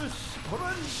of.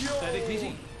 Avec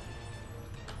plaisir.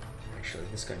 Actually,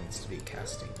 this guy needs to be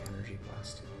casting Energy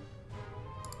Blast.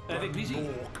 Avec plaisir.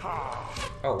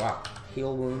 Oh wow.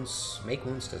 Heal wounds, make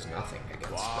wounds does nothing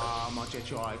against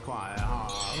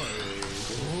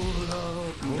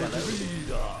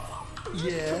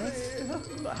Yes.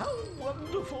 How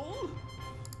wonderful!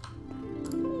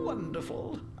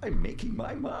 Wonderful. I'm making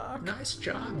my mark. Nice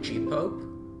job, G-Pope.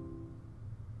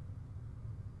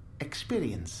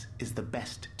 Experience is the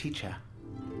best teacher.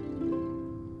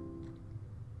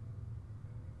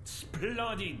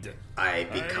 Splendid. I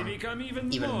I become even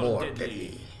more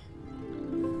deadly.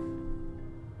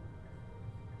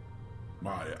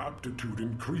 My aptitude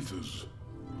increases.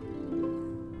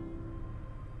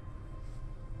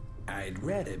 I'd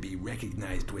rather be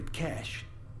recognized with cash,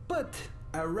 but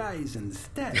a rise in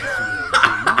status will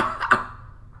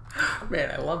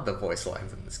Man, I love the voice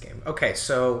lines in this game. Okay,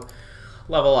 so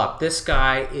level up. This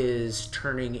guy is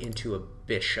turning into a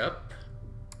bishop.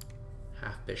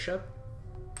 Half bishop.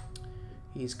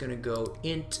 He's gonna go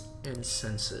int and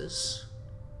senses.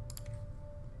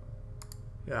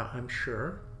 Yeah, I'm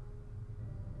sure.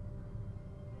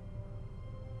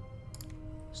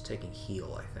 He's taking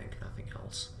heal, I think, nothing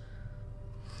else.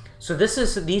 So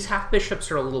these half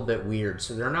bishops are a little bit weird,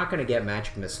 so they're not going to get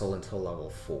magic missile until level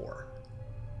 4.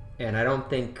 And I don't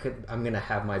think I'm going to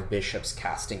have my bishops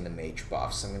casting the mage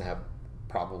buffs. I'm going to have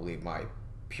probably my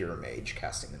pure mage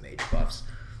casting the mage buffs.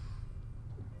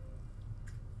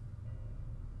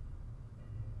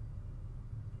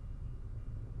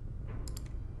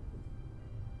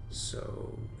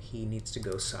 So he needs to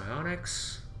go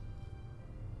psionics.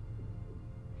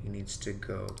 He needs to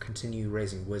go continue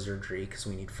raising Wizardry because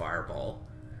we need Fireball.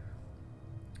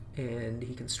 And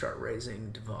he can start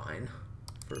raising Divine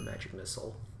for Magic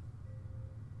Missile.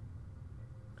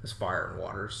 His Fire and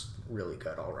Water's really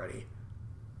good already.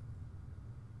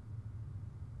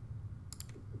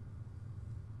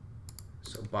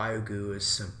 So Biogoo is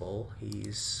simple.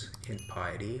 He's in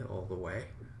Piety all the way.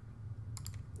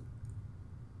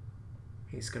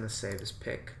 He's going to save his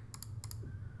pick.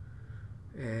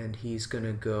 And he's going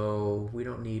to go, we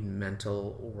don't need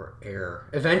mental or air.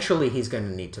 Eventually he's going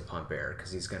to need to pump air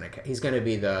because he's going to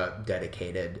be the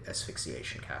dedicated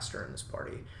asphyxiation caster in this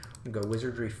party. I'm going to go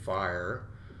Wizardry Fire.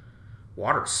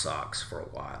 Water sucks for a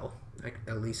while.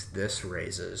 At least this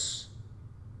raises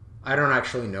I don't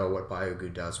actually know what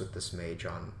Biogu does with this mage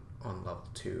on level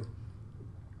 2.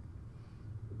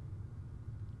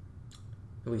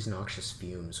 At least Noxious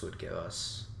Fumes would give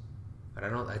us. But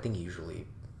I think he usually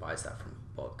buys that from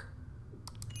a book.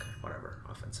 Okay, whatever.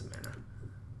 Offensive mana.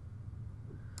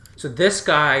 So this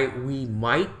guy, we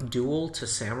might duel to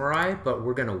Samurai, but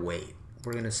we're going to wait.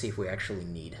 We're going to see if we actually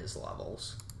need his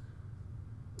levels.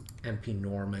 MP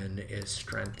Norman is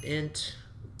Strength Int.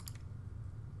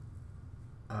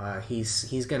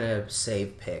 He's going to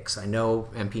save picks. I know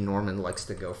MP Norman likes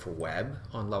to go for Web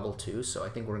on level 2, so I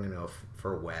think we're going to go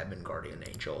for Web and Guardian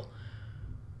Angel.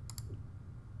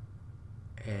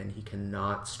 And he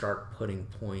cannot start putting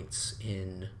points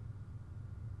in...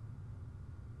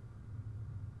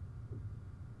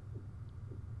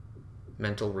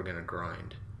 Mental, we're going to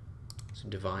grind. So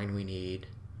Divine we need.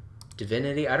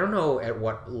 Divinity, I don't know at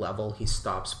what level he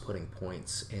stops putting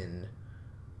points in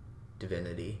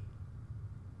Divinity.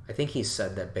 I think he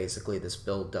said that basically this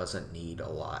build doesn't need a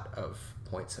lot of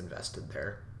points invested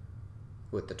there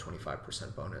with the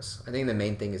 25% bonus. I think the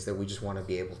main thing is that we just want to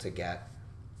be able to get...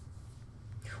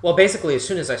 Well, basically, as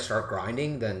soon as I start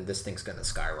grinding, then this thing's going to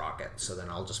skyrocket. So then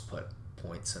I'll just put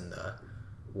points in the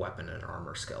weapon and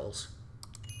armor skills.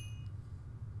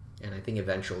 And I think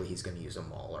eventually he's going to use a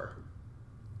Mauler.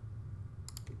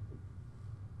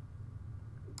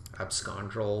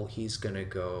 Abscondrel, he's going to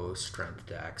go Strength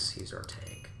Dex. He's our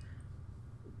tank.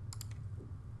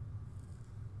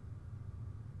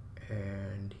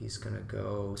 And he's going to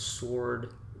go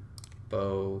Sword,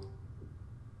 Bow.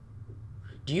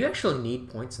 Do you actually need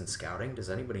points in Scouting?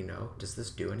 Does anybody know? Does this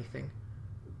do anything?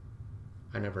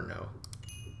 I never know.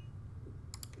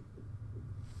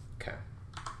 Okay.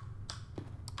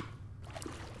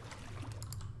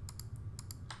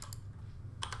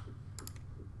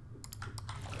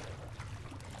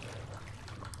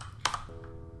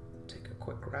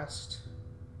 Rest.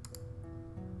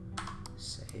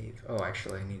 Save. Oh,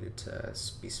 actually, I need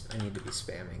to be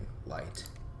spamming light.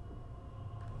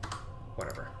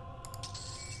 Whatever.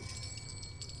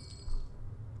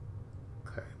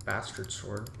 Okay, Bastard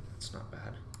Sword. That's not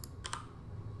bad.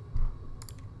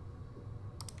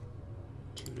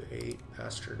 2 to 8.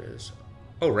 Bastard is.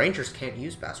 Oh, Rangers can't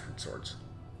use Bastard Swords.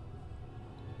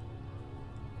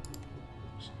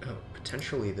 Oh,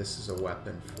 potentially this is a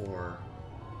weapon for.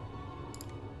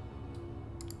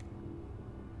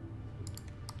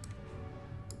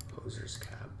 Poser's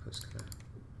Cap. Who's gonna...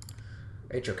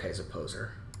 HOK is a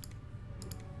poser.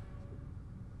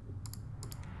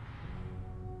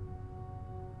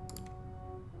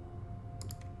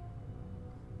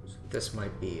 So this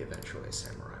might be eventually a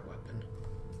samurai weapon.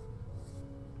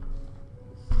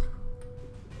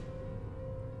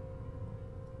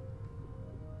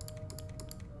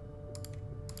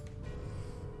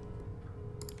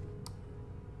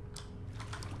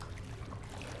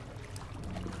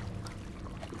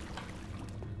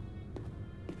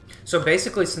 So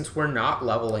basically, since we're not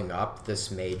leveling up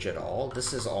this mage at all,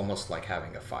 this is almost like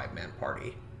having a 5-man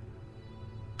party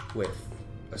with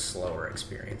a slower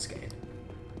experience gain.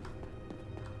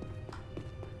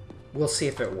 We'll see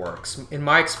if it works. In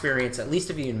my experience, at least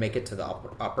if you make it to the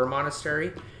upper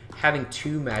monastery, having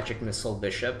 2 magic missile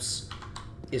bishops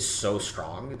is so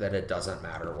strong that it doesn't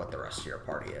matter what the rest of your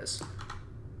party is.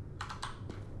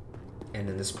 And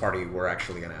in this party, we're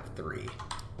actually going to have 3.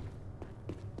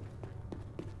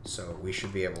 So we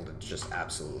should be able to just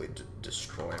absolutely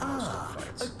destroy most of the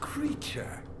fights. A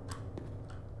creature.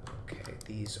 Okay,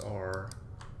 these are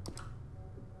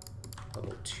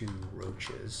level 2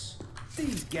 roaches.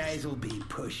 These guys will be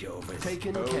pushovers.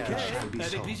 Taken care of. Shall be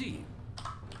so.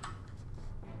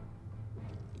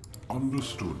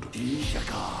 Understood.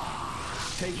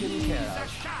 Ishaka. Taken care of.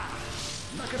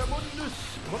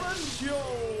 Macadamundus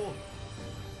Provencio!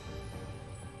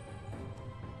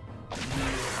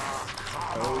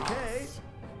 Okay.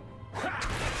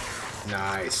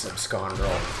 Nice,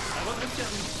 Abscondrel.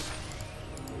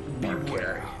 Bug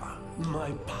carry.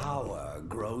 My power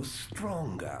grows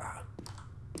stronger.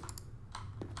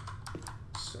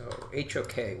 So,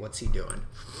 HOK, what's he doing?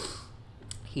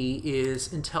 He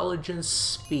is Intelligence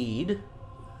Speed,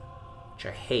 which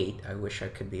I hate. I wish I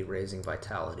could be raising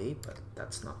Vitality, but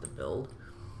that's not the build.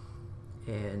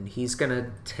 And he's going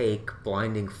to take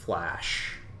Blinding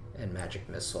Flash and Magic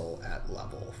Missile at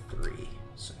level 3.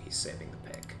 So he's saving the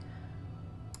pick.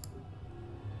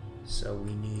 So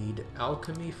we need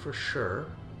Alchemy for sure.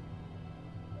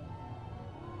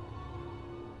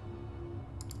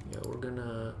 Yeah, we're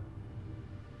gonna...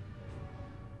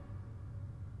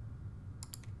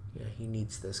 Yeah, he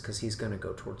needs this because he's gonna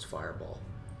go towards Fireball.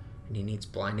 And he needs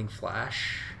Blinding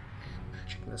Flash and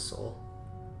Magic Missile.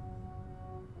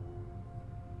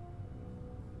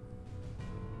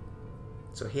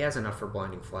 So he has enough for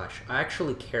Blinding Flash. I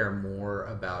actually care more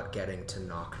about getting to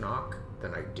Knock Knock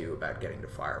than I do about getting to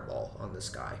Fireball on this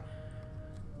guy.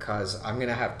 Because I'm going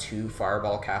to have 2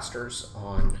 Fireball casters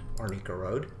on Arnica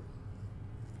Road.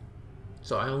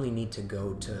 So I only need to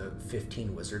go to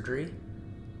 15 Wizardry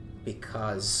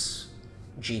because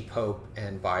G-Pope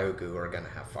and Biogoo are going to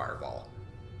have Fireball.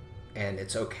 And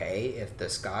it's okay if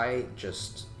this guy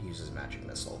just uses Magic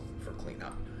Missile for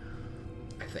cleanup,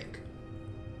 I think.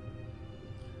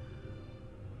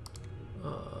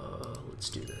 Let's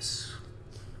do this.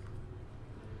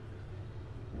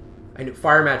 I knew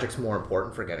Fire Magic's more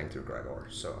important for getting through Gregor,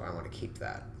 so I want to keep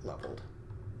that leveled.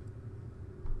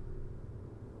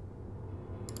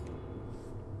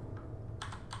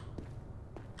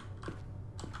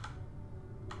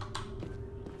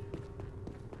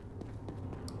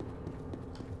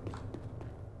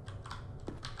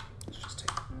 Let's just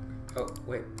take... Oh,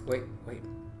 wait.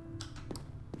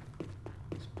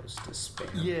 Supposed to spam.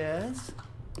 Yes?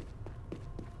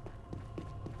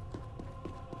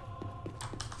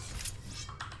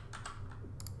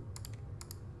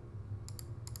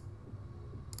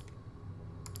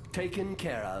 Taken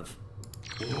care of.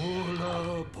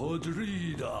 Hola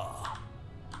podrida.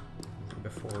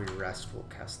 Before we rest, we'll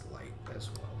cast Light as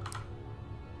well.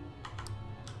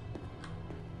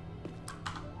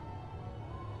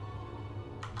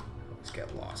 Let's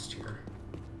get lost here.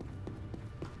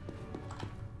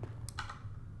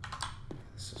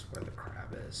 This is where the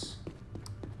crab is.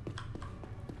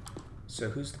 So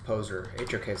who's the poser?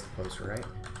 HOK is the poser, right?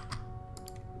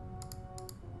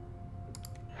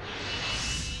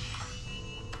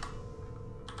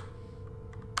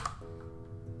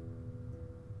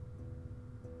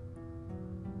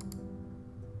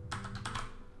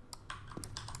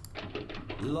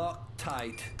 Lock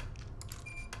tight.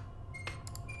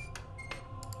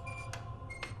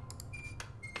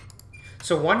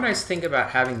 So one nice thing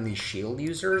about having these shield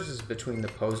users is between the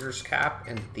Poser's Cap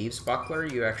and Thieves' Buckler,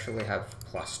 you actually have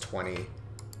plus 20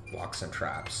 blocks and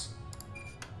traps.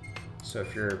 So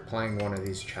if you're playing one of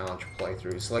these challenge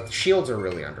playthroughs, like the shields are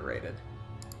really underrated.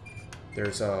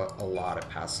 There's a lot of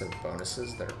passive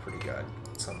bonuses that are pretty good,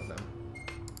 some of them.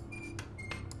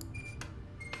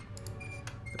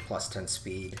 Plus 10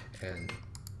 speed and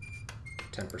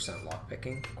 10%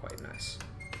 lockpicking, quite nice.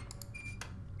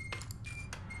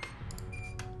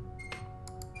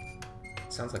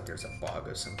 Sounds like there's a bug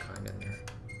of some kind in there.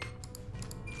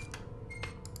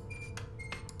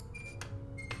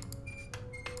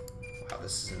 Wow,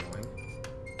 this is annoying.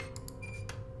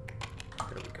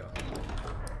 There we go.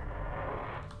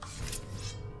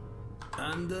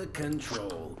 Under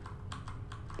control.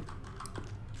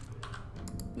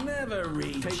 Never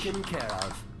reach. Taken care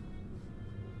of.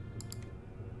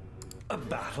 A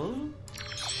battle?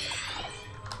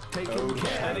 Taken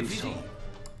care of.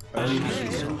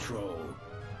 Under control.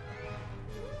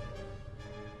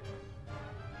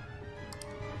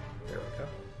 There we go.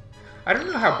 I don't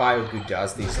know how Biogoo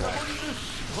does these, like...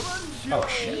 Oh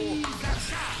shit.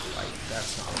 Like,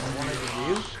 that's not what I wanted to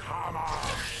do.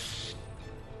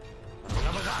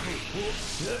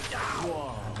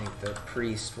 I think the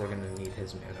priest, we're gonna need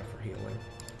his mana for healing.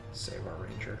 Save our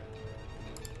ranger.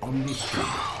 Understood.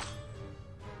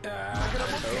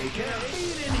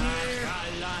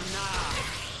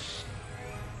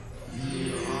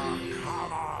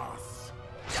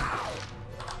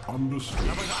 Understood.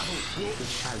 It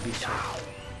shall be so.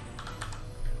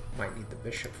 Might need the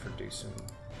bishop for do some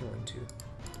healing too.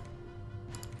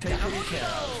 Taken care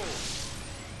of.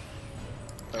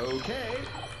 Okay.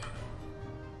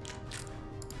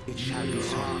 It shall be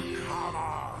so.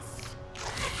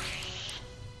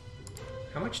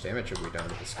 How much damage have we done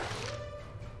to this guy?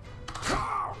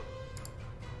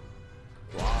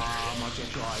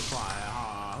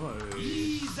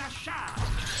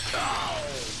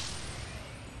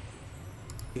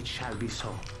 It shall be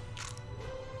so.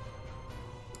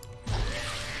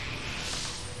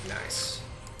 Nice.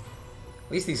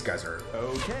 At least these guys are...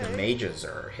 Okay. The mages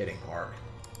are hitting hard.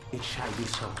 It shall be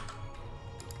so.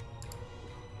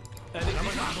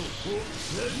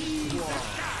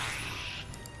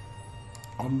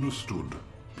 Understood.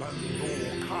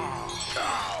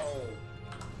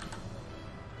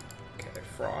 Okay,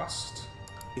 Frost.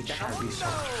 It shall be so.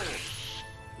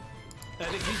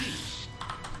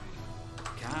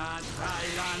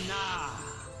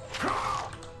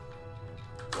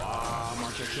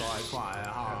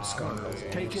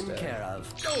 Taken care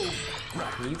of.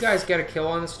 Can you guys get a kill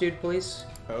on this dude, please?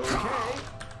 Okay.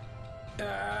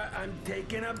 I'm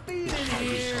taking a beating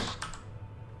here.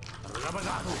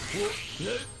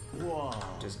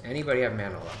 Does anybody have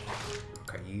mana left?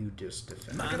 Okay, you just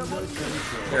defend.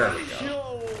 There we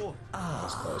go. That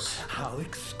was close. How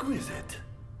exquisite.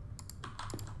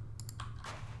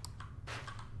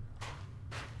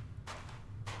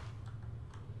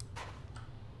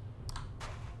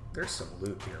 There's some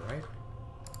loot here, right?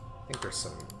 I think there's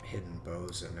some hidden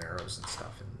bows and arrows and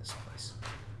stuff in this place.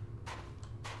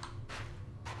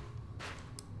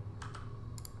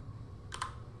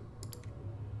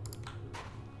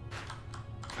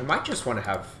 I might just want to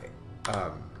have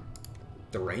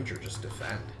the ranger just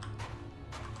defend.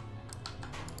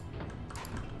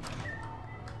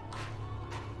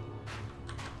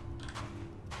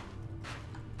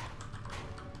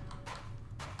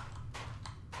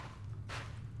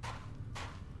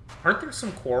 Aren't there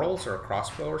some quarrels or a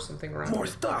crossbow or something around? More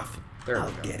stuff. There we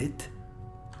I'll go. get it.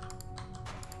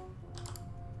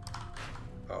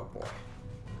 Oh boy.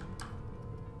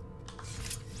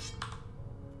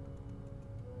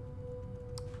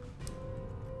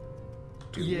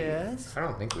 Yes. I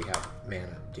don't think we have mana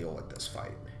to deal with this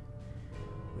fight.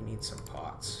 We need some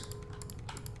pots.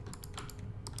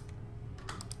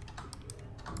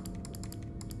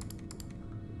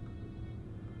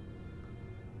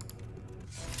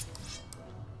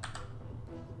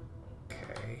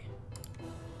 Okay.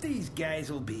 These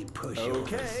guys will be pushovers.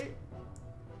 Okay.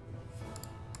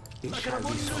 It shall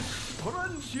be so.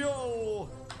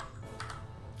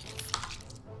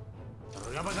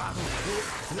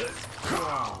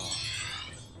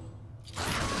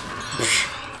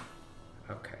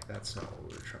 Okay, that's not what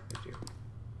we were trying to do.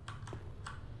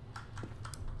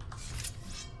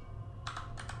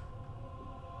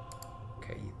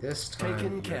 Okay, this time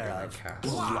Taken you're care gonna of. cast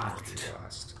Blocked.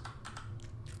 Blast.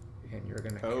 And you're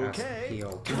gonna Okay. cast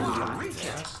Heal to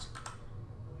Blast.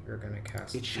 You're gonna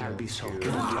cast It shall Heal be so.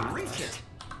 to Blast.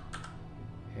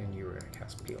 And you were gonna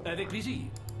cast Peel. Avec plaisir.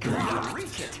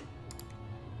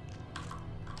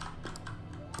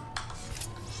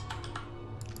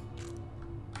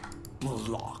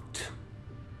 Blocked.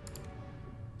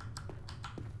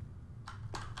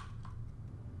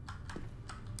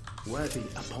 Worthy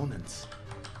opponents.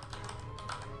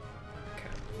 Okay.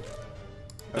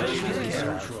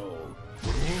 Control.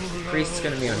 Priest's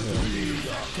gonna be on heal.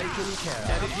 Taken care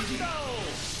of.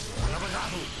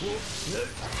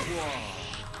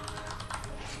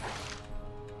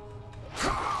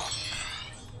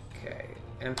 Okay.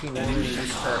 Empty moment, you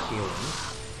start healing.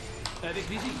 Avec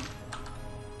plaisir.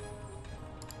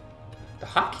 The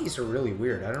hotkeys are really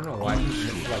weird. I don't know why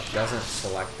it like doesn't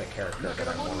select the character that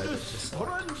I wanted it to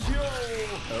select.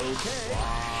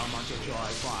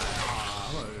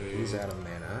 He's out of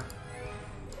mana.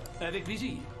 Avec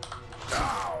plaisir.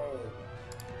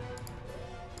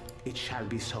 It shall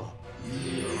be so.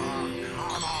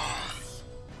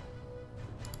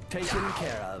 Taken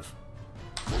care of.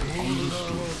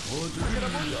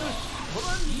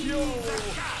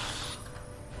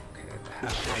 Okay, the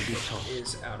half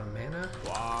is out of mana.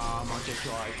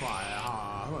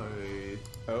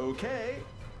 Okay.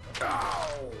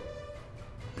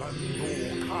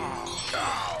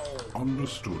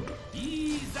 Understood.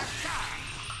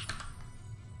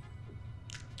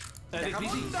 Avec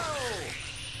plaisir.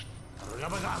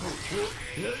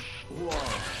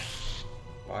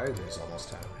 Wizardry's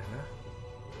almost out of mana.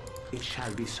 It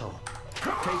shall be so.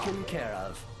 Taken care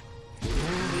of.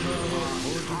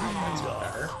 That's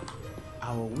better.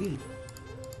 Our will.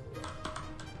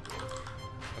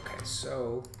 Okay,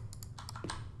 so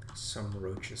some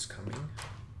roaches coming.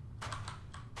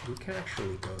 We can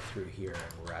actually go through here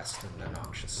and rest in the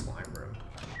noxious slime room.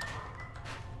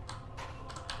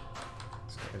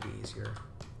 It's gonna be easier.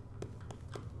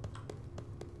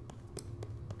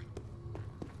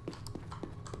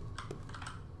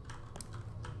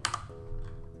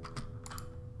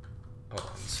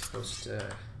 Oh, I'm supposed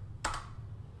to...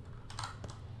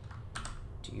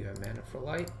 Do you have mana for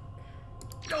light?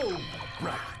 Oh,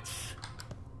 rats.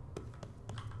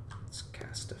 Let's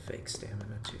cast a fake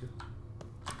stamina too.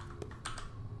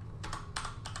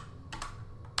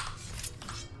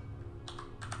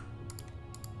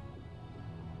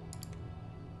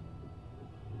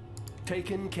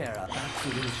 Taken care of.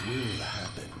 Accidents will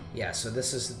happen. Yeah, so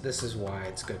this is why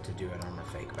it's good to do it on a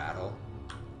fake battle.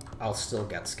 I'll still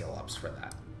get skill ups for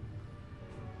that.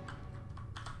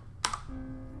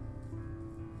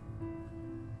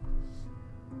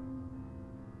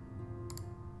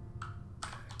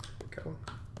 Go.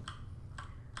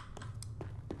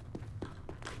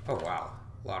 Oh wow,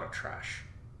 a lot of trash.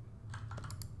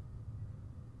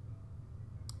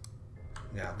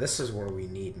 Now this is where we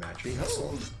need magic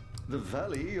missile. Behold, the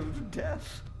valley of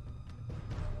death.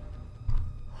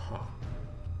 Huh.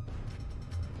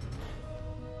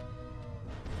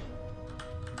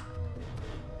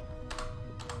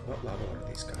 What level are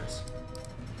these guys?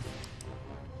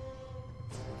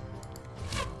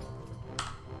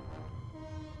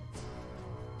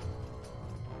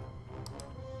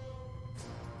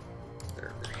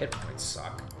 Their hit points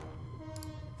suck.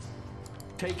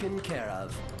 Taken care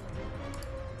of.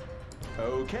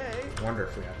 Okay. I wonder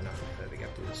if we have enough mana to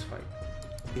get through this fight.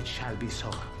 It shall be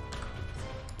so.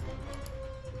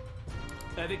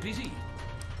 Avec plaisir.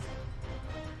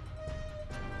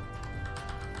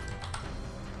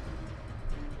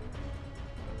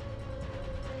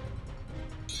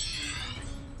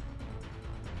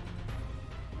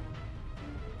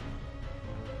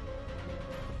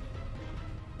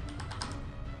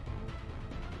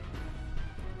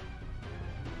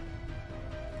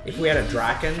 If we had a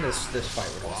Draken, this fight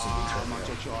would also be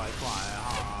trivial.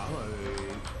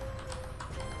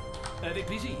 Avec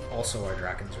plaisir. Also, our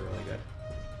Drakens are really good.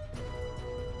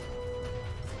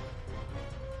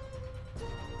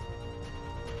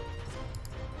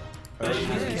 Avec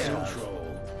plaisir.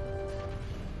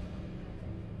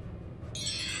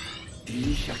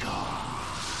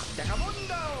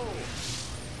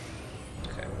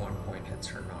 Okay, 1 point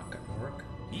hits are not gonna work.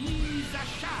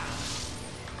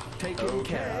 Taken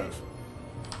care of.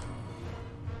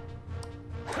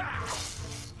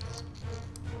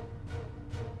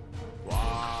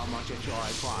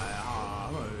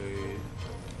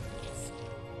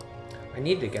 I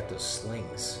need to get those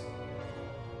slings.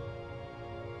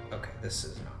 Okay, this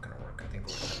is not gonna work. I think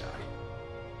we're gonna die.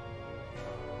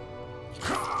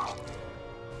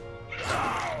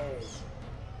 Yeah,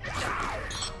 that's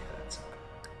not gonna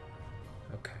work.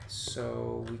 Okay,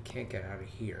 so we can't get out of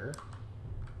here.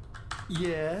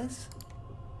 Yes.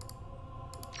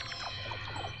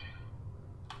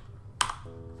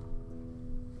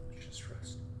 Let's just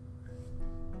rest.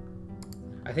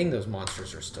 I think those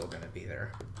monsters are still gonna be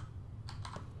there.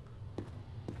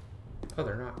 Oh,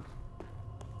 they're not.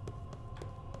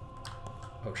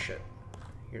 Oh shit.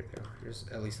 Here they are. Here's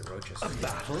at least the roaches. A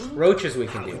battle? Roaches we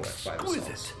can deal with by themselves.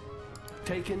 Exquisite.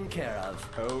 Taken care of.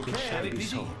 It shall Avec be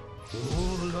plaisir. so.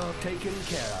 Taken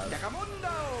care of.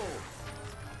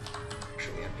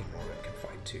 Actually, MP Norman can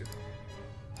fight too.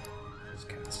 His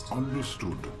cast.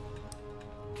 Understood.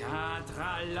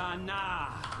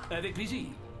 Kadralana. Avec plaisir.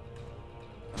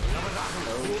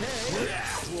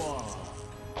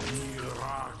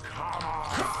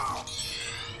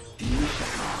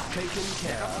 Taken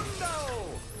care of.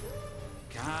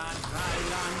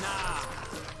 Kadralana.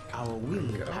 Our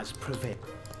will has prevailed.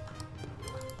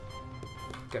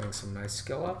 Getting some nice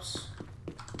skill ups.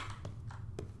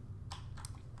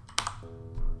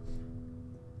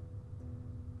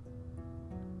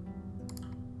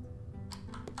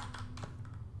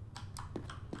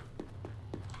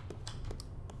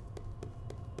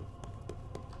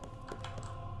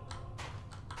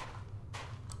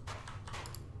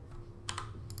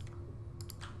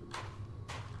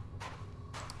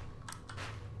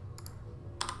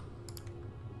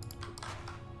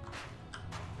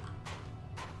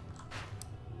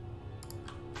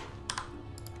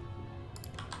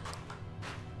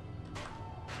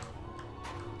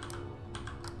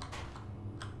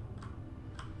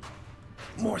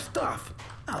 More stuff.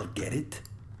 I'll get it.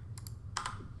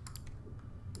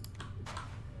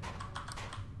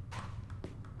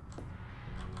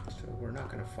 So we're not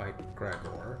going to fight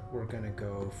Gregor. We're going to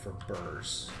go for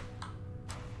Burrs.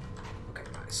 Okay,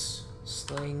 nice.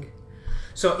 Sling.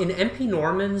 So in MP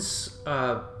Norman's,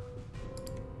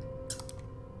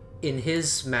 in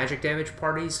his magic damage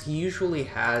parties, he usually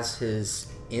has his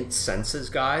int senses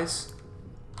guys,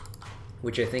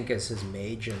 which I think is his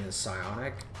mage and his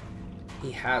psionic.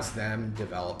 He has them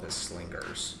develop as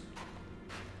slingers,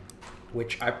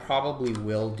 which I probably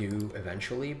will do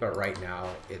eventually, but right now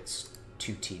it's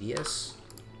too tedious.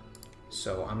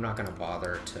 So I'm not going to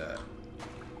bother to...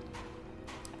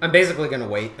 I'm basically going to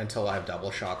wait until I have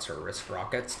double shots or wrist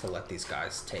rockets to let these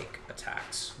guys take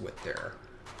attacks with their...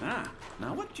 Ah,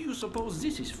 now what do you suppose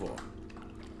this is for?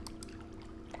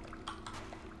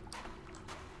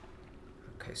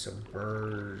 Okay, so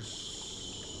Burrs...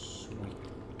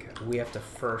 We have to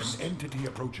first... An entity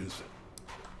approaches.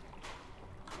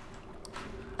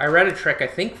 I read a trick, I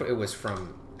think it was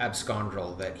from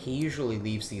Abscondrel, that he usually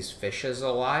leaves these fishes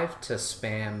alive to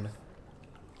spam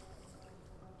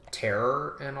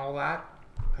terror and all that.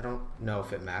 I don't know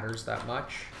if it matters that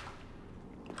much.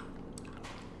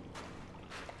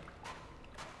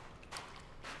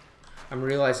 I'm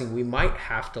realizing we might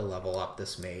have to level up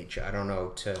this mage. I don't know,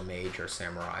 to mage or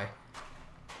samurai.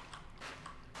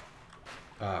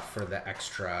 For the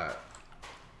extra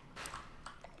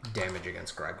damage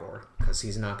against Gregor, because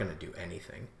he's not going to do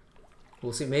anything.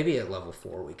 We'll see. Maybe at level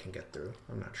 4 we can get through.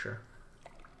 I'm not sure.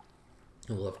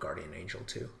 We'll have Guardian Angel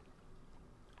too.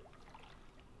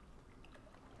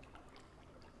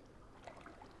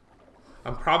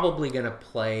 I'm probably going to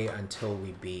play until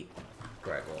we beat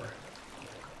Gregor.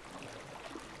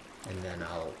 And then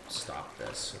I'll stop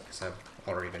this, because I've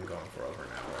already been going for over an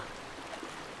hour.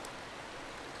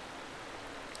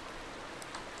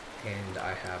 And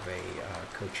I have a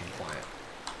coaching client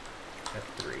at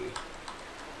 3.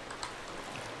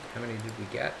 How many did we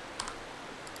get?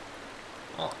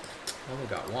 Oh, only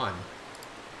got 1.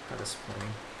 How disappointing.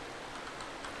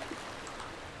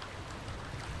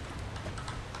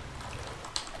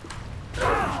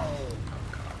 Oh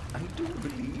god. I do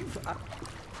believe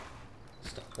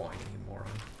Stop whining, you moron.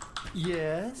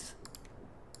 Yes?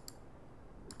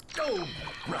 Oh,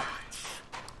 right.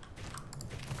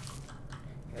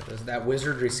 Yeah, that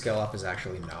wizardry skill up is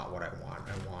actually not what I want.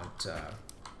 I want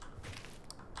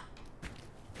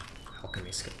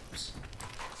alchemy skills.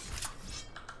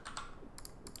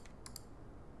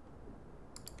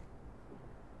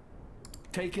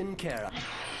 Taken care of.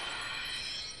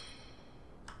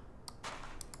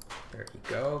 There you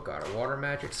go. Got a water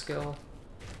magic skill.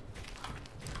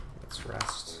 Let's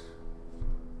rest.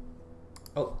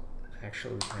 Oh,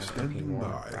 actually, we can have MP Standing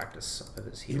Norman by. practice some of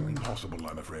his healing. Impossible,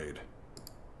 I'm afraid.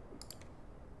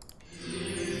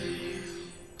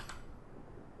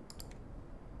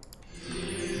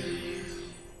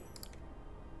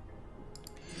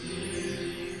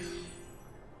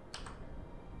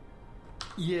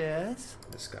 Yes?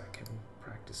 This guy can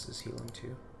practice his healing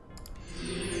too.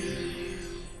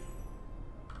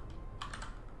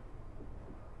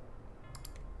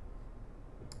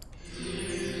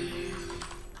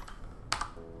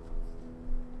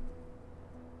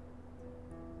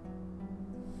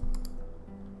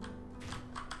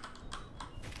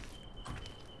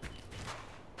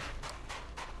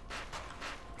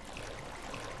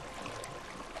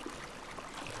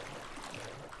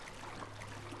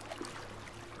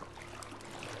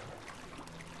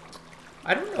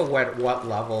 I don't know what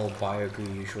level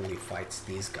Byagu usually fights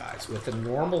these guys. With a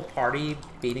normal party,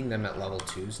 beating them at level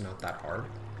 2 is not that hard.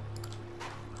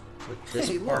 With this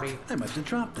Hey, party, look, I must have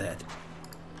dropped that.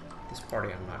 this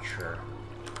party, I'm not sure.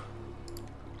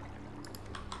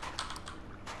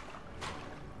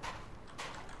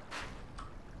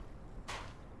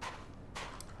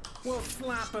 We'll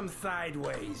slap him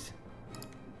sideways.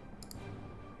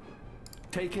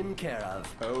 Taken care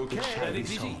of. Okay, It shall be avec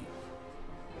so. plaisir.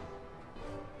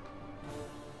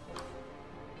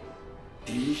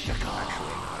 Ishaka. Actually,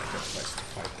 not a good place to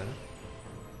fight them.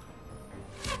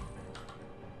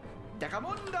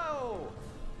 Decamundo!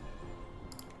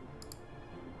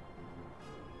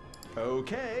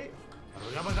 Okay.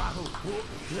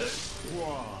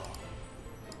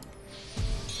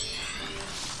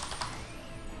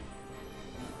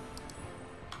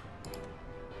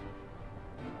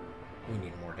 We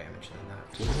need more damage than that.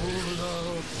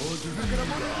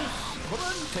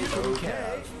 Taken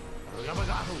care of.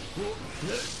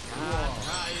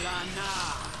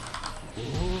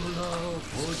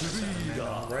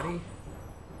 Ready?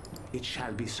 It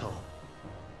shall be so.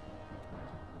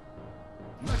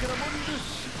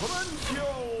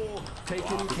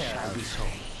 Taken care Shall of. be so.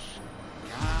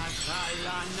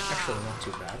 Actually, not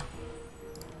too bad.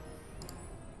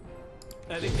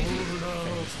 Avec plaisir.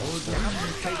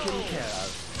 Taken care of.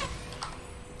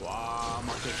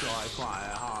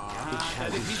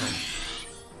 Avec plaisir.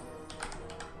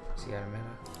 Is he out of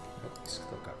mana? Nope, he's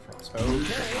still got frostbite.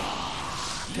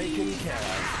 Taken care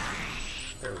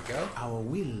of. There we go. Our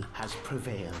will has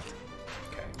prevailed.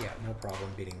 Okay, yeah, no problem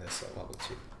beating this at level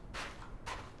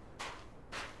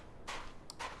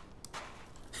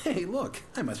 2. Hey, look,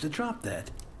 I must have dropped that.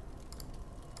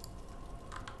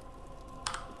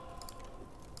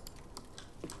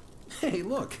 Hey,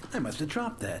 look, I must have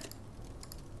dropped that.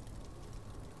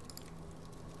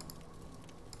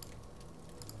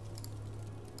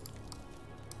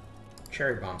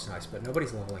 Cherry Bomb's nice, but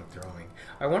nobody's leveling throwing.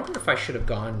 I wonder if I should have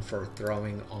gone for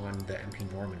throwing on the MP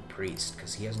Norman Priest,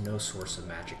 because he has no source of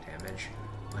magic damage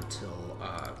until,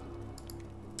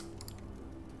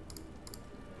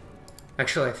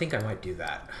 Actually, I think I might do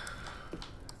that.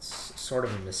 It's sort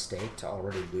of a mistake to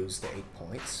already lose the 8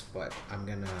 points, but I'm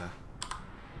gonna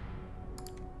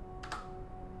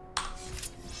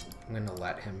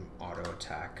let him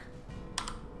auto-attack.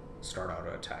 Start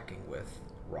auto-attacking with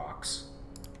rocks.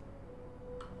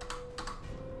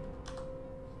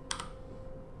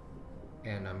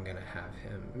 And I'm gonna have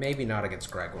him, maybe not against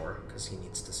Gregor, because he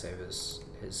needs to save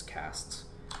his casts,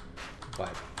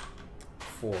 but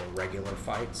for regular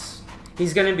fights.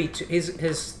 He's gonna be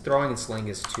his throwing and sling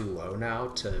is too low now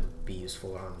to be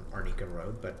useful on Arnica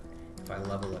Road, but if I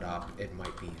level it up, it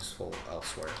might be useful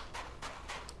elsewhere.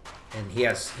 And he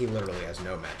literally has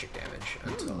no magic damage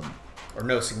until, or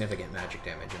no significant magic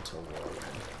damage until Whirlwind.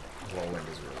 Whirlwind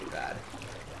is really bad.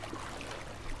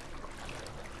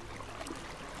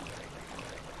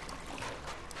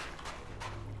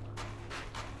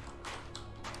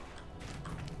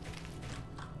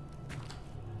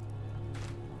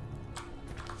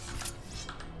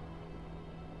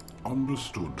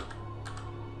 Understood.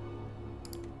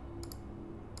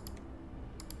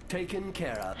 Taken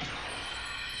care of.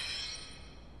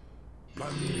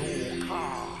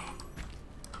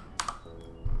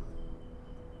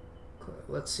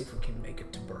 Let's see if we can make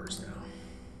it to Burrs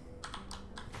now.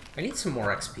 I need some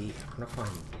more XP. I'm gonna find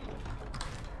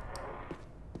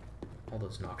all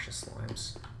those noxious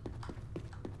slimes.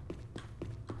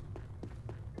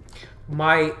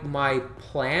 My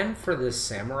plan for this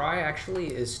samurai actually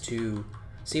is to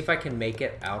see if I can make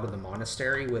it out of the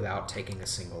monastery without taking a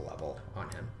single level on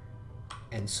him.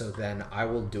 And so then I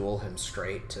will duel him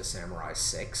straight to Samurai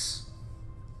 6,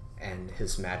 and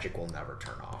his magic will never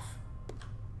turn off.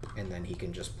 And then he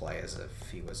can just play as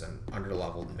if he was an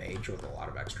underleveled mage with a lot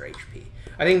of extra HP.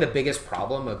 I think the biggest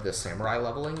problem of the samurai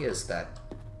leveling is that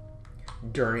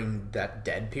during that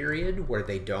dead period where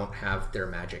they don't have their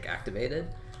magic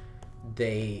activated,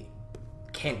 they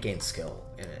can't gain skill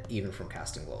in it, even from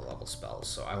casting low-level spells.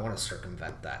 So I want to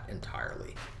circumvent that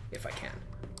entirely, if I can.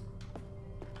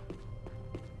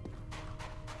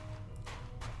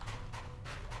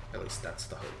 At least that's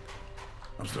the hope.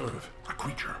 Observe a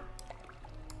creature.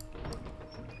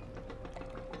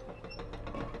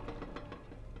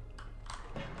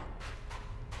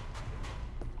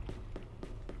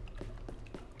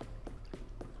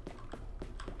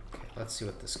 Okay, let's see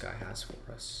what this guy has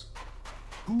for us.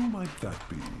 Who might that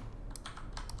be?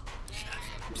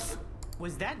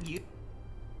 Was that you?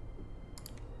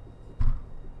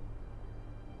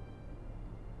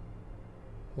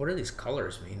 What do these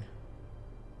colors mean?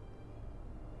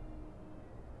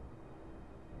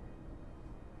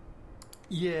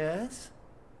 Yes?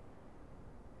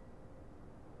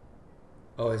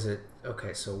 Oh, is it?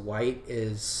 Okay, so white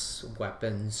is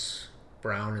weapons,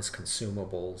 brown is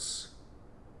consumables,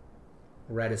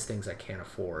 red is things I can't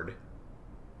afford,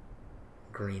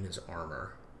 green is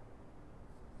armor.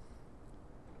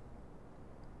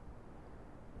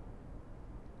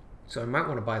 So I might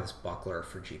want to buy this buckler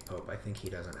for G Pope. I think he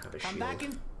doesn't have a shield. Back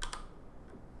in.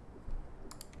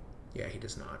 Yeah, he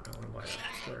does not. I want to buy that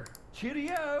buckler.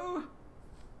 Cheerio!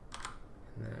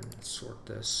 And then sort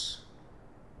this.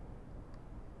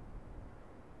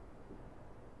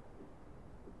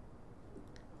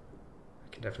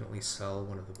 I can definitely sell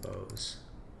one of the bows.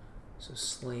 So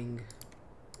sling.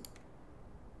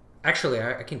 Actually,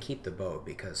 I can keep the bow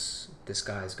because this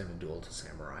guy is going to duel to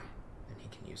samurai, and he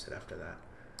can use it after that.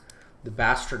 The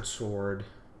bastard sword,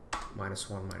 -1,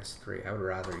 -3. I would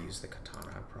rather use the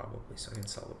katana probably, so I can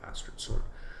sell the bastard sword.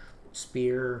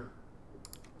 Spear.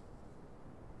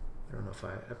 I don't know if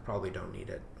I probably don't need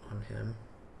it on him,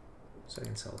 so I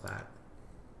can sell that.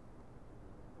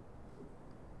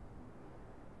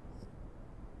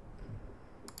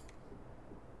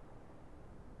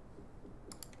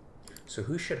 So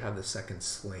who should have the second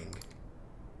sling?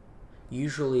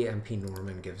 Usually MP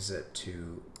Norman gives it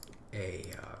to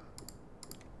a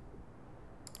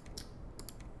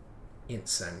Int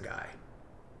Sen guy,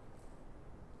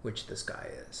 which this guy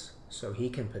is. So he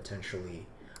can potentially...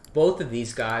 Both of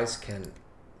these guys can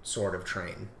sort of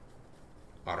train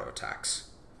auto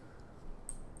attacks.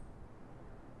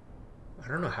 I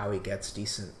don't know how he gets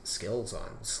decent skills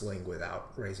on sling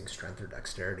without raising strength or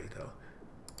dexterity, though.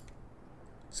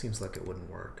 Seems like it wouldn't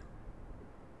work.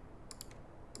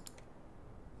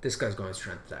 This guy's going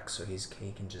strength dex, so he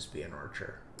can just be an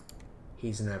archer.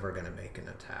 He's never going to make an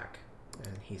attack,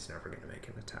 and he's never going to make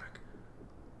an attack.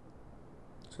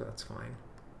 So that's fine.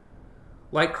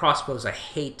 Light crossbows I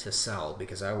hate to sell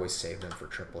because I always save them for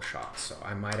triple shots, so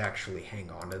I might actually hang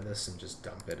on to this and just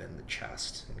dump it in the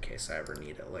chest in case I ever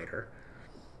need it later.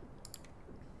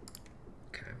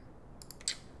 Okay.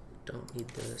 Don't need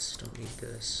this, don't need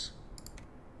this.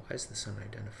 Why is this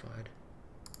unidentified?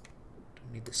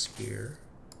 Don't need the spear.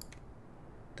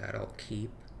 That I'll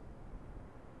keep.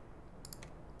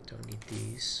 Don't need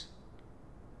these.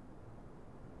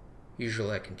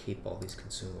 Usually I can keep all these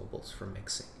consumables for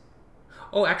mixing.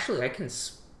 Oh, actually, I can...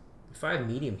 If I have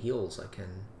medium heals, I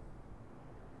can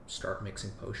start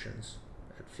mixing potions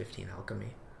at 15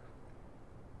 alchemy.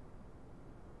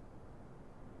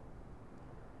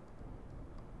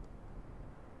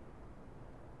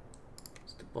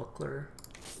 It's the buckler.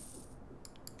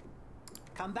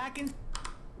 Come back in.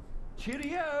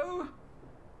 Cheerio!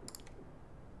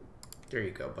 There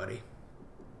you go, buddy.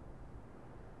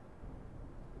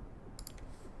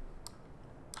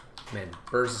 Man,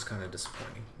 Burrs is kind of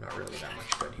disappointing. Not really that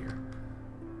much good here.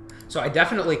 So I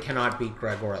definitely cannot beat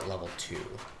Gregor at level 2.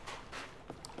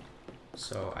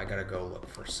 So I gotta go look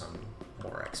for some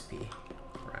more XP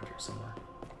around here somewhere.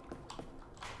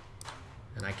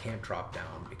 And I can't drop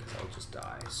down because I'll just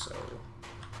die, so...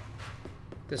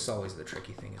 This is always the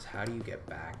tricky thing, is how do you get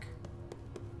back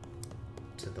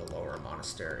to the lower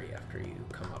monastery after you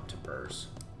come up to Burrs?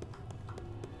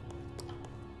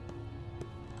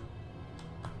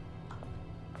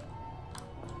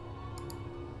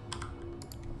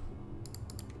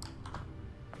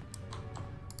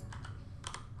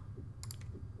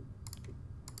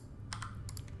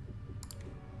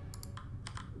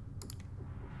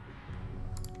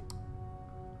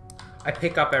 I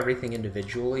pick up everything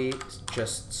individually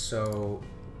just so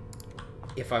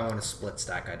if I want to split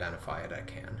stack identify it, I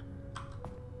can.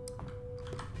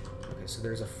 Okay, so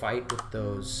there's a fight with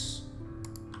those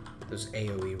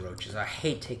AoE roaches. I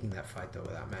hate taking that fight though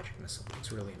without magic missile.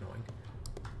 It's really annoying.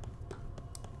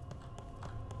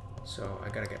 So I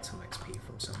gotta get some XP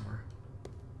from somewhere.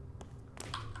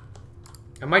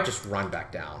 I might just run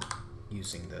back down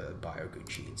using the Biogoo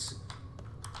cheats.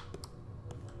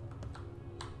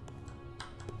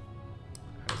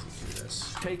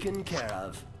 Taken care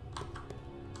of.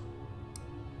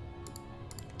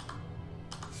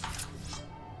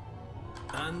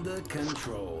 Under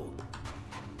control.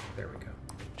 There we go.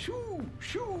 Shoo!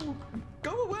 Shoo!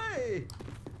 Go away!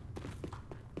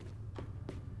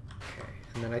 Okay,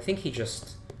 and then I think he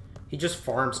just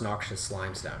farms noxious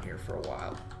slimes down here for a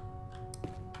while.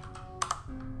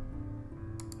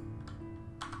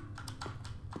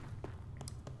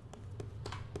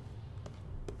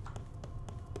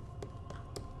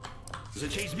 The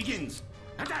chase begins.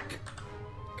 Attack!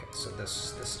 Okay, so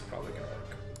this is probably gonna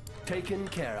work. Taken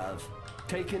care of.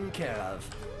 Taken care of.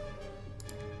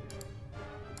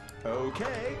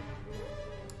 Okay.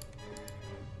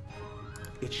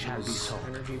 It shall be so.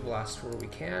 Energy blast where we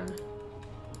can.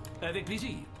 Avec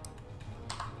plaisir.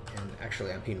 And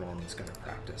actually, MP Norman's gonna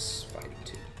practice fighting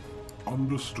too.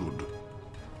 Understood.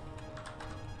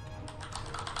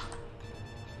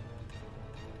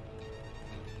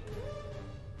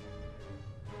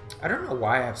 I don't know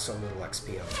why I have so little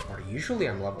XP on this party. Usually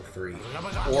I'm level 3 or 4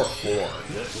 by the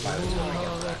time I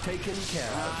get that. Taken care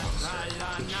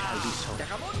of. It shall be so.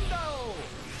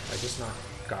 I just not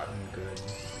gotten good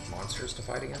monsters to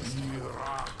fight against.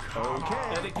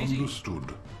 Okay. Avec plaisir.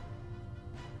 Understood.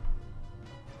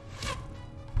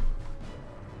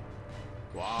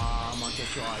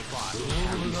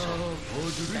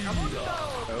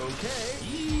 Okay.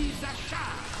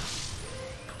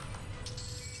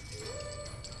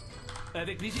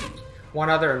 Avec plaisir. One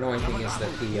other annoying thing is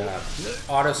that the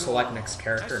auto-select next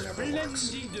character never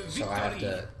works. So I have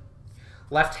to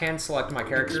left hand select my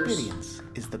characters, Experience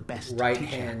is the best right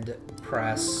teacher. hand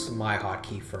press my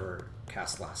hotkey for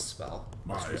cast last spell.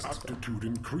 My most recent spell. aptitude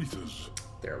increases.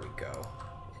 There we go.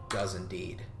 It does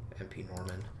indeed, MP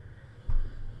Norman.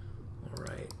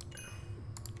 Alright.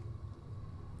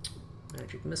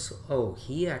 Magic missile. Oh,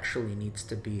 he actually needs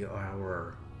to be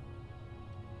our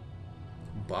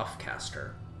buff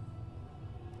caster.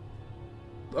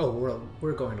 Oh,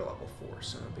 we're going to level 4,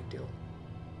 so no big deal.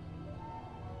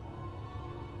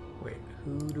 Wait,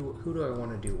 who do I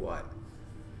want to do what?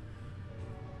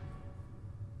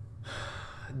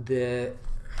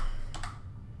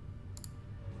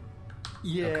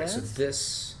 Yes. Okay,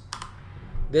 so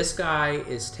this guy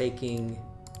is taking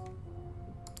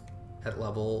at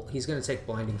level. He's going to take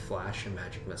blinding flash and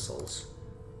magic missiles.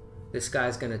 This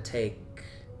guy's going to take.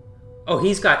 Oh,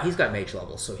 he's got mage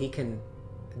level, so he can.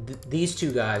 These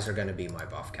two guys are going to be my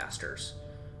buff casters.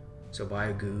 So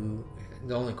Biogoo.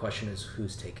 The only question is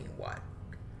who's taking what.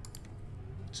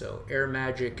 So air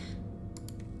magic.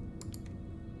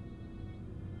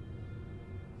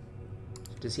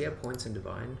 Does he have points in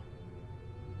divine?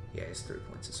 Yeah, he has 3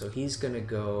 points. So he's gonna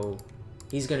go.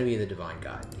 He's gonna be the divine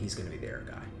guy. He's gonna be the air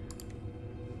guy.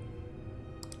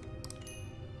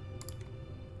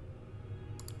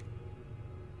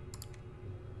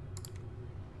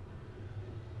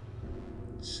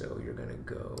 So you're gonna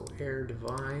go air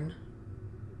divine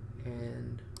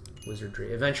and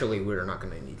wizardry. Eventually, we're not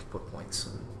gonna need to put points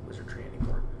on wizardry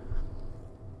anymore.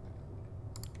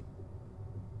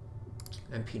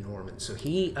 MP Norman. So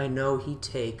I know he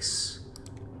takes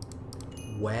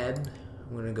web.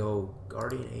 I'm gonna go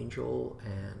guardian angel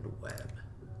and web.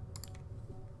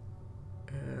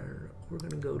 And we're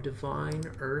gonna go Divine,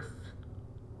 Earth.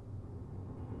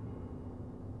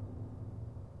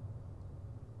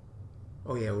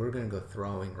 Oh yeah, we're gonna go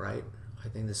Throwing, right? I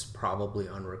think this is probably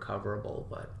unrecoverable,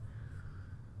 but...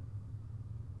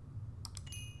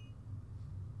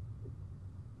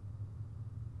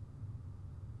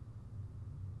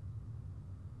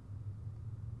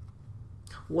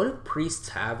 What do priests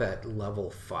have at level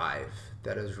 5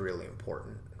 that is really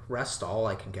important? Rest All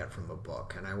I can get from a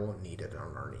book, and I won't need it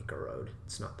on Arnica Road.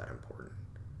 It's not that important.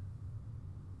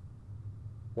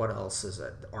 What else is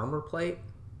it? Armor Plate?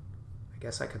 I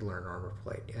guess I could learn Armor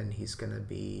Plate, and he's going to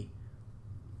be...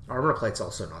 Armor Plate's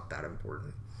also not that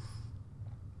important.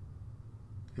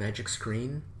 Magic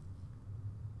Screen?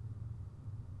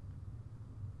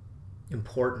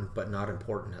 Important, but not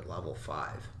important at level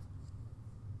 5.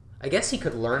 I guess he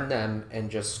could learn them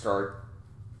and just start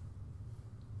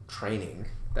training.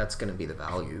 That's going to be the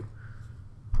value.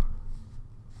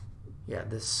 Yeah,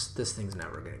 this thing's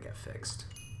never going to get fixed.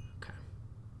 Okay.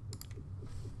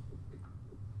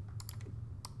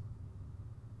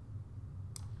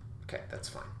 Okay, that's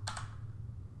fine.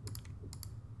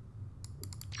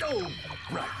 Oh,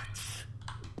 rats!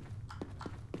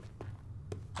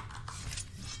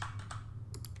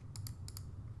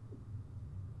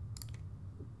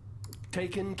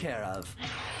 Taken care of.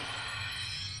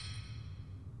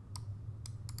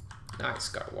 Nice,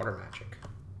 got water magic.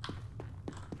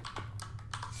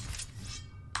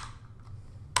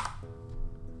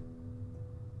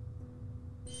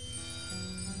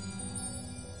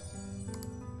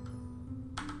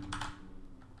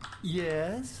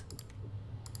 Yes?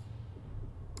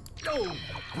 Oh,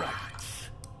 rats!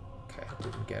 Okay, I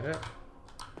didn't get it.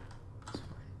 That's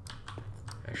fine.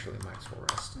 Actually, might as well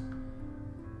rest.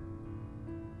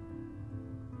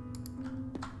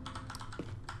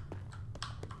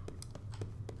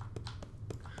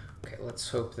 Okay, let's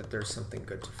hope that there's something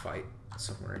good to fight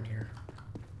somewhere in here.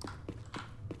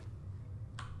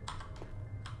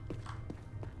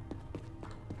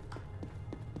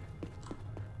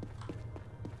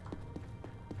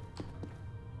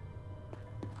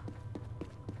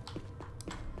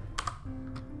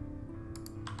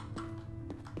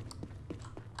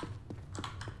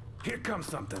 Here comes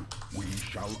something. We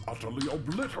shall utterly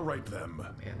obliterate them.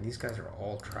 Man, these guys are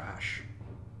all trash.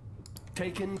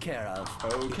 Taken care of.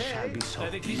 It shall be so.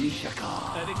 Avec plaisir.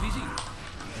 Avec plaisir.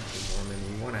 Norman,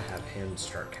 we want to have him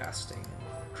start casting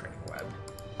Training Web.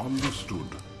 Understood.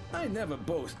 I never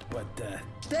boast, but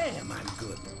damn, I'm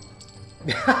good.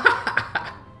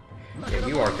 Yeah,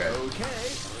 you are good. Okay.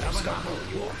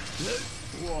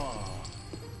 Whoa.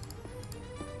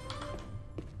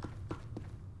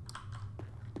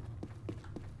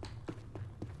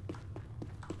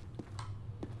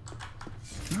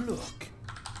 Look.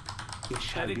 It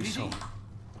shall Avec be so. plaisir.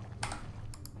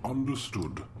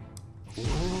 Understood.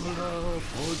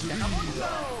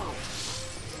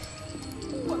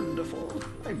 Wonderful.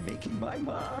 I'm making my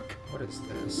mark. What is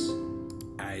this?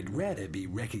 I'd rather be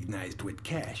recognized with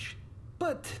cash,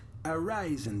 but a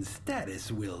rise in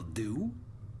status will do.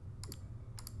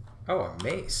 Oh, a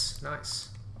mace. Nice.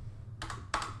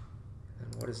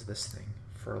 And what is this thing?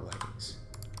 Fur leggings.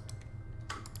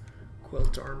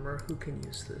 Quilt armor. Who can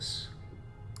use this?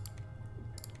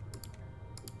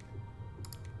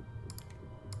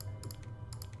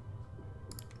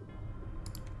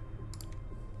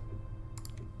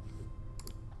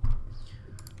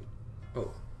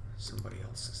 Oh, somebody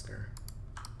else is there.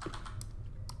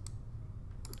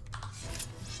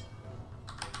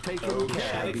 Taken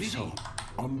care Avec of. plaisir.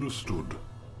 Understood.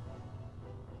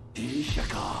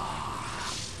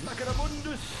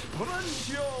 Macarabundus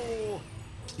Proncio!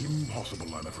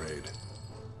 Impossible, I'm afraid.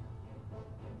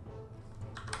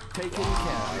 Taken care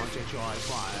of.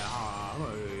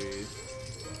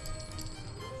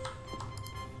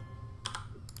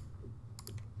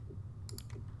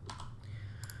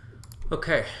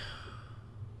 Okay.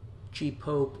 G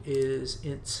Pope is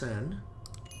Int Sen.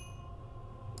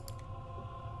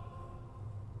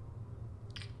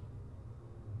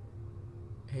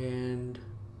 And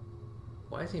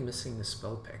why is he missing the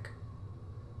spell pick?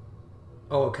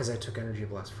 Oh, because I took Energy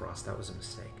Blast Frost. That was a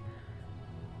mistake.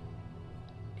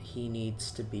 He needs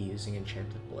to be using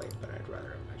Enchanted Blade, but I'd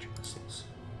rather have Magic Missiles.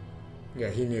 Yeah,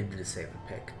 he needed to save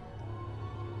a pick.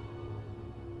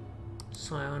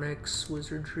 Psionics,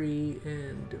 Wizardry,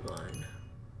 and Divine.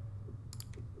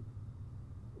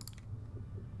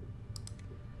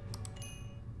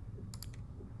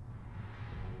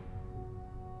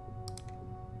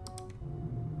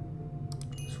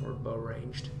 Sword bow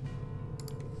ranged.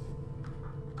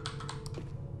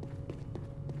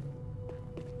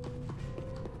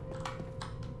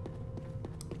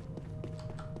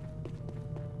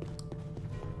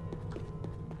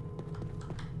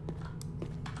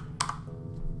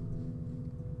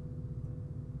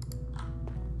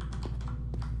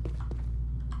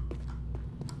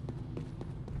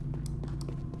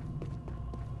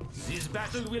 This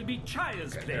battle will be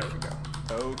child's Okay, play. there we go.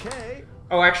 Okay.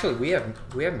 Oh, actually, we have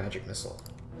magic missile.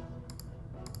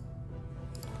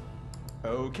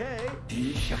 Okay.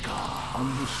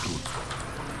 Understood.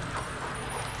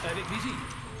 Avec plaisir.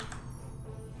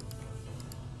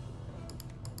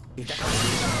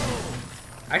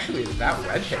 Actually, that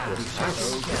red hit was nice.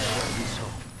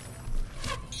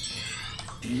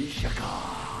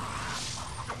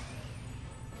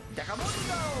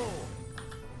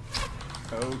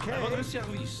 À Okay. votre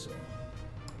service.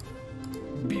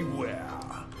 Beware.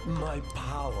 My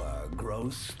power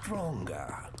grows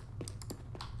stronger.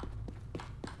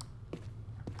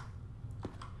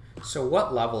 So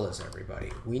what level is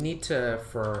everybody? We need to,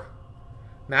 for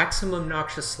maximum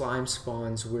noxious slime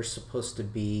spawns, we're supposed to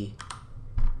be...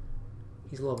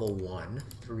 He's level 1.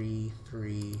 3,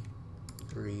 3,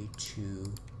 3,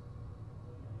 2...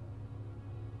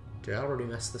 Did I already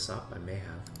mess this up? I may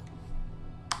have.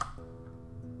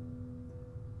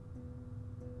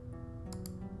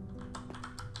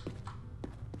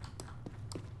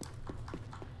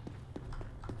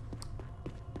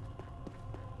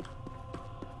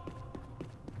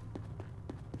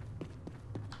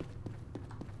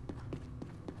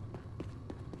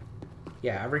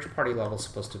 Yeah, average party level is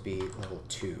supposed to be level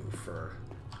 2 for...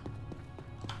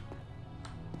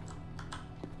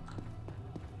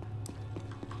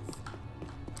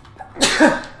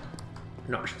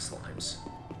 noxious slimes.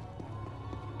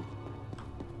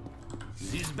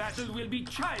 This battle will be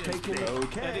child's Taken. play.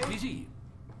 Okay. Avec plaisir.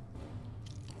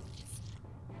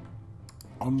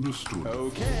 Understood.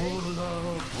 Okay.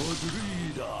 Hola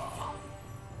podrida.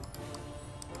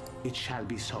 It shall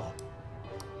be so.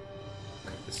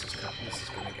 Okay, this is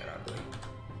gonna get ugly.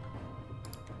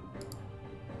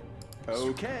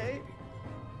 Okay.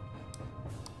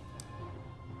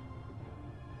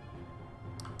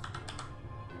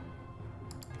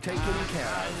 Taken care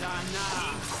of.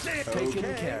 Taken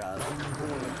care of.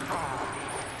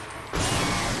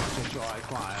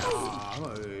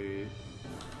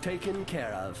 Taken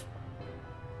care of.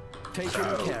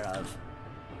 Taken care of.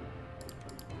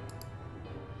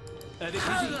 Avec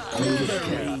plaisir.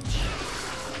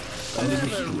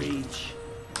 Another reach.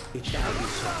 It shall be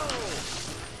so.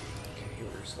 Okay,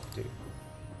 heal yourself, dude.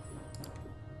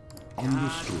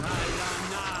 Understood.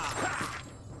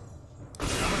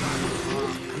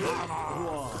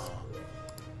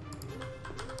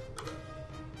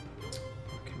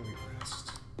 Where can we rest?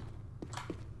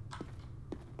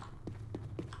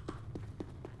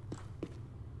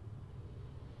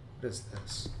 What is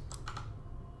this?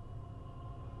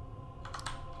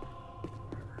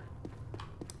 Whatever.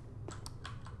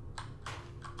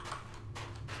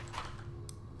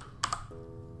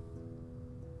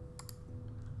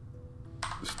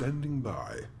 Standing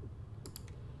by.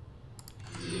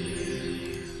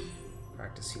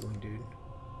 Practice healing, dude.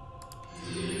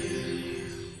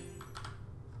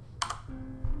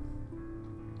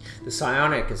 The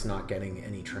psionic is not getting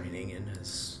any training in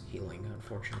his healing,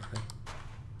 unfortunately.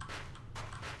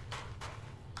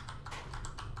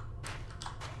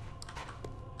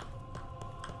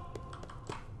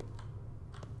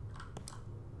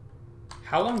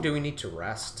 How long do we need to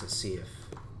rest to see if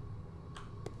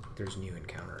there's new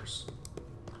encounters?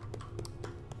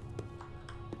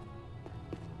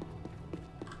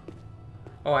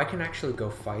 Oh, I can actually go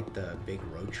fight the big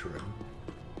roach room.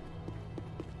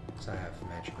 So I have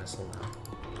magic missile now.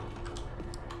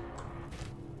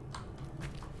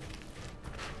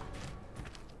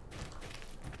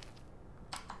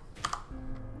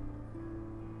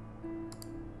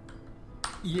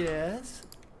 Yes.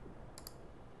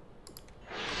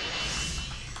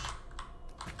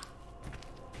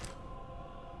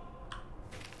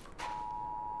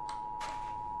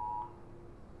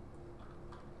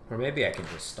 Or maybe I can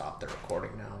just stop the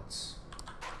recording now. It's...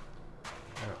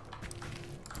 I don't...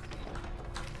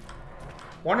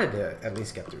 Wanted to at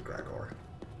least get through Gregor.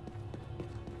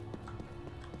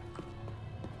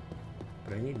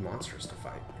 But I need monsters to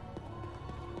fight.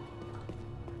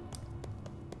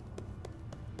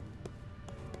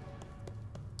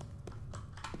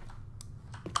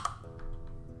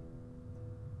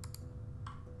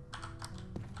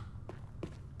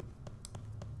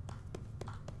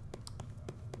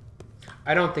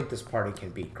 I don't think this party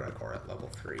can beat Gregor at level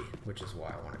 3, which is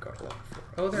why I want to go to level 4.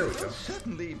 Oh, there we go.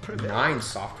 Certainly prevail. 9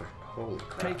 software. Holy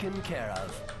crap. Taken care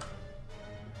of.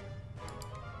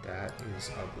 That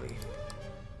is ugly.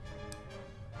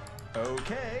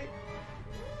 Okay.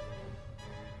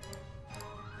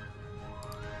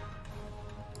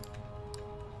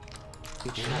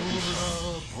 It shall be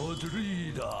so. Hola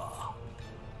podrida.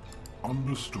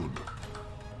 Understood.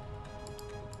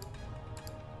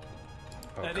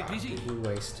 Oh god, did he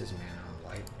waste his mana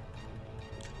on light?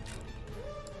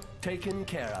 Taken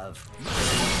care of.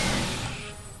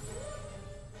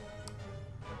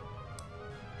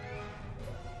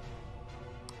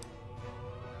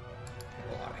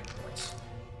 A lot of hit points.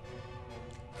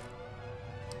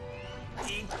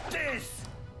 Eat this!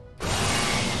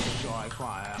 Joy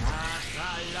fire.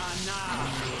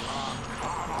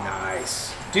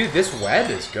 Nice. Dude, this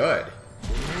web is good.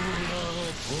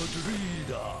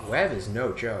 Web is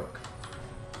no joke.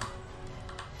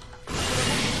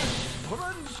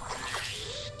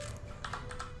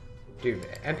 Dude,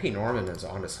 MP Norman is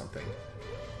onto something.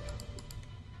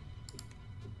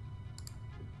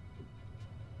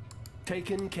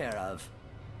 Taken care of.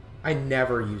 I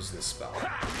never use this spell.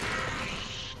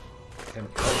 And,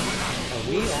 are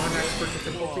we on expert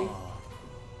difficulty?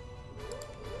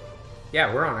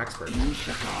 Yeah, we're on expert.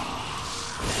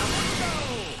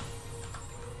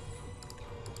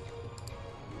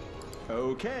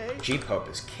 Okay. G-Pope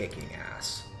is kicking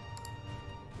ass.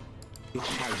 It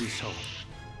shall be so.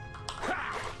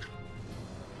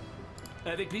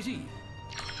 Avec plaisir.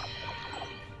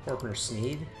 Orpner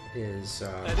Sneed is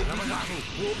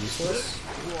useless.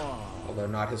 Although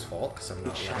not his fault, because I'm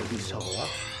not letting him level up.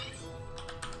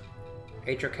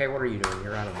 HOK, what are you doing?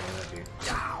 You're out of mana, dude.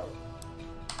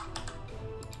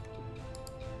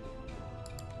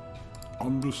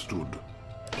 Understood.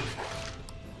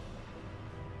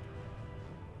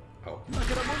 Oh.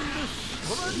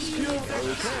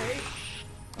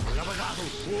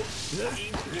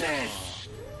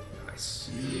 Nice.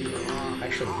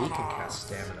 Actually, he can cast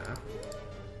stamina.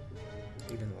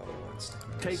 Even level 1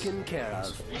 stamina. Taken care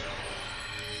of.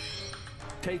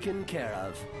 Taken care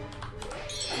of.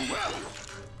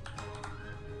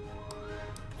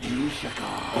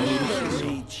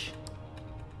 Reach.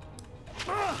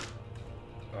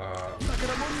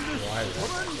 Why is that?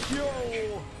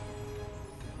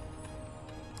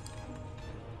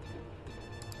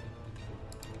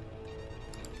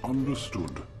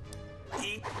 Understood.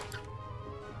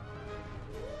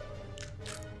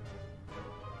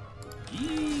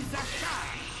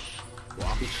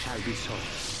 It shall be so.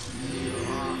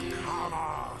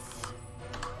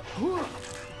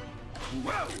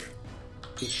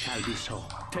 It shall be so.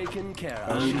 Taken care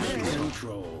of.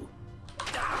 Control.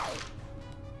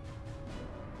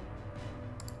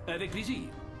 Avec plaisir.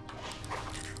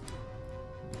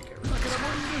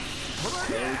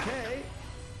 Okay.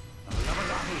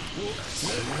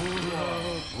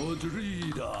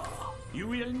 Podrida. You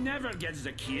will never get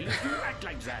the kill if you act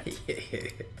like that.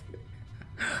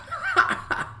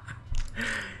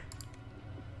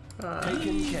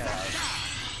 Taken care of.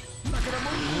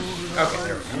 Okay,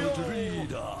 there we go.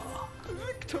 Podrida.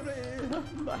 Victory!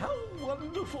 How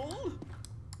wonderful!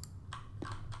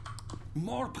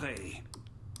 More prey.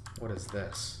 What is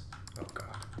this? Oh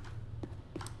god.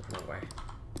 Run away.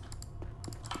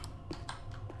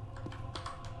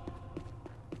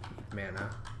 Mana.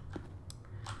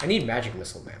 I need magic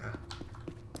missile mana.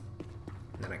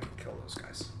 And then I can kill those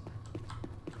guys.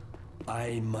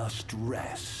 I must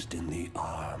rest in the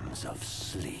arms of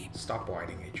sleep. Stop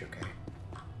whining, HOK.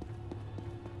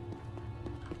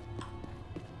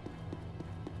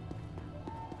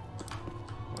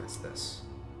 What is this?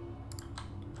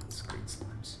 It's green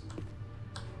slimes.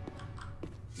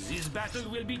 This battle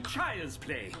will be child's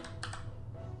play.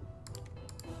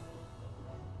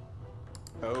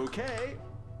 Okay.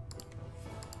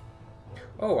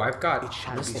 Oh, I've got It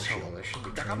shall be missile so. shield. I should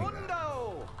be training that.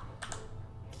 Dakamundo!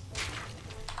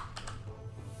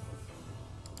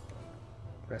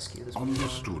 Rescue this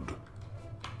Understood.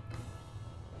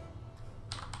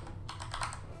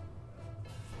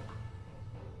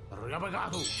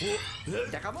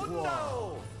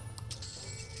 Dakamundo!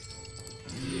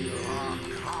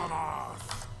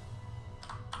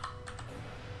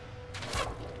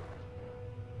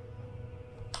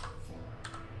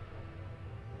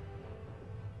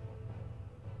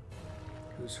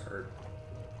 Who's hurt?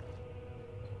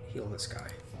 Heal this guy.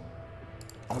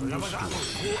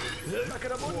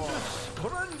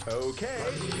 Okay.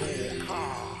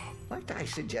 Might I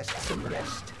suggest some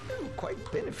rest?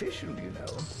 Quite beneficial, you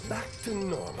know. Back to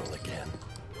normal again.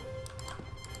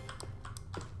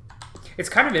 It's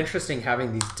kind of interesting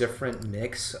having these different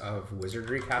mix of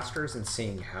wizardry casters and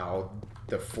seeing how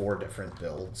the 4 different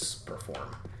builds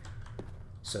perform.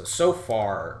 So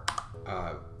far,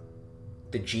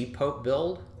 the G-Pope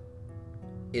build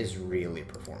is really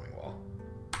performing well.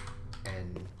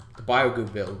 And the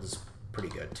Biogoo build is pretty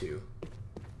good too.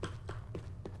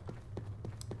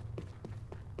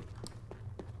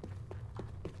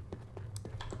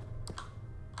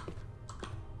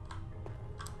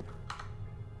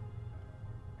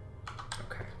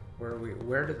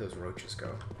 Where did those roaches go?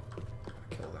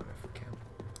 Kill them if we can.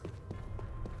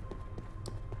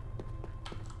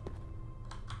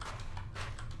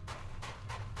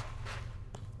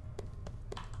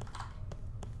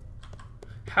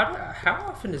 How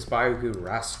often does Bayugu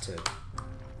rest to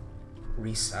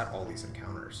reset all these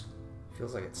encounters?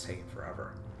 Feels like it's taking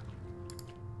forever.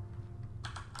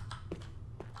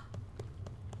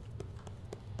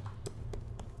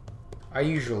 I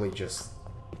usually just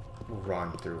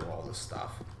run through all this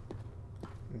stuff.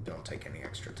 Don't take any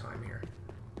extra time here.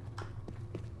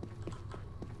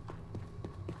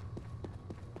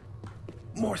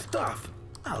 More stuff.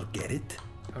 I'll get it.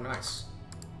 Oh, nice.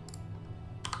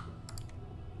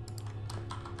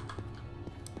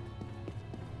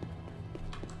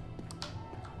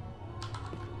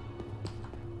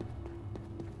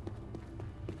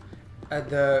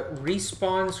 The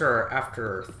respawns are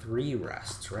after 3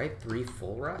 rests, right? 3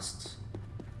 full rests?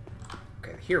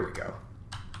 Okay, here we go.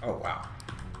 Oh, wow.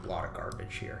 A lot of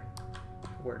garbage here.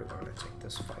 Where do I want to take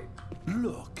this fight?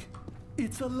 Look,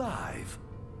 it's alive.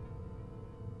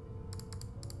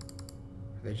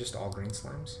 Are they just all green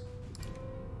slimes?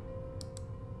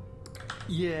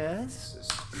 Yes?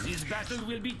 This battle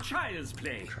will be child's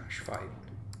play. Trash fight.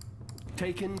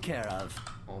 Taken care of.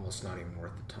 Almost not even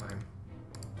worth the time.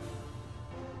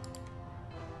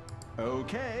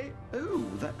 Okay. Oh,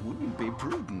 that wouldn't be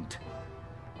prudent.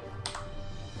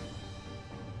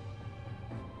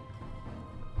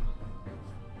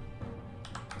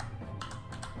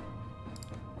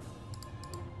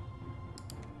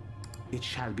 It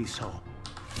shall be so.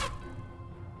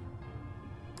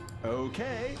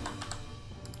 Okay.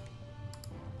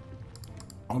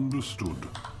 Understood.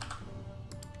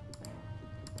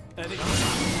 It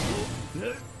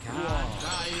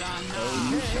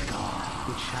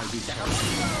shall be so.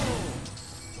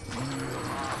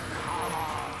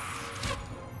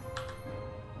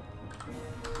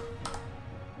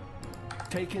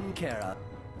 Taken care of.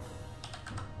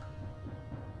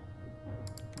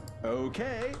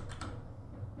 Okay.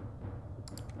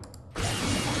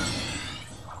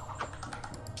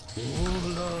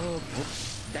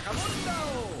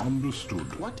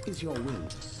 Understood. What is your will?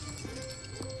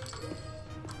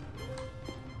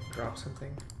 Drop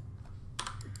something.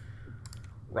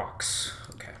 Rocks.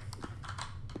 Okay.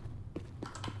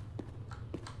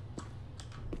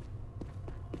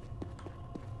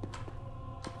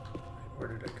 Where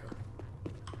did it go?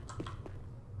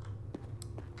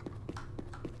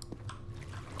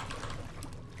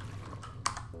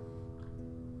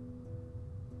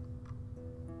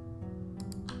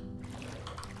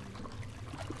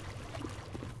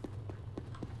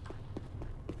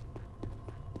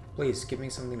 Please, give me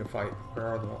something to fight. Where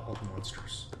are all the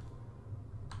monsters?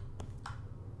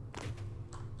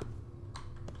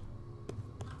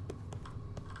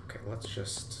 Okay, let's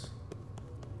just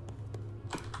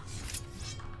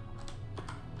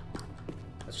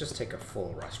take a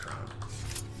full rest round.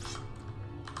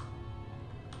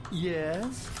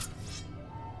 Yes?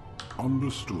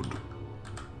 Understood.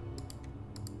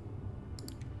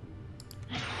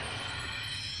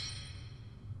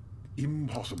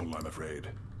 Impossible, I'm afraid.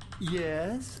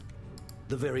 Yes?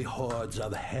 The very hordes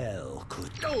of hell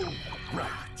could... Oh,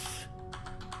 rats!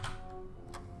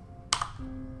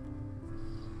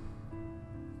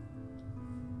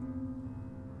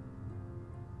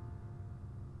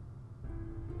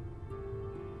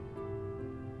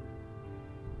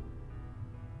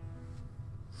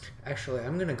 Actually,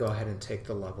 I'm gonna go ahead and take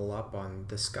the level up on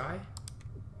this guy.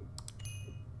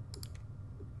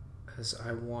 Because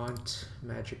I want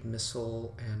Magic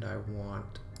Missile and I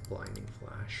want Blinding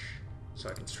Flash. So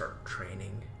I can start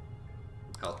training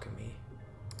Alchemy.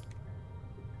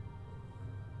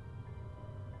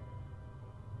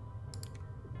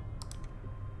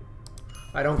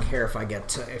 I don't care if I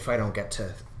don't get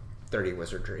to 30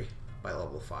 Wizardry by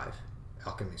level 5.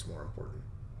 Alchemy's more important.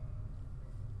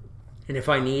 And if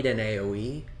I need an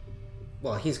AoE,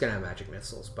 well, he's gonna have Magic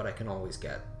Missiles, but I can always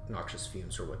get Noxious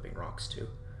Fumes or Whipping Rocks too.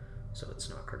 So it's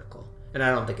not critical. And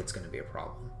I don't think it's gonna be a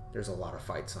problem. There's a lot of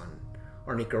fights on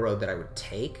Arnica Road that I would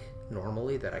take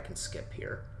normally that I can skip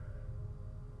here.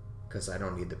 Because I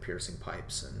don't need the piercing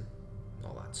pipes and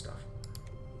all that stuff.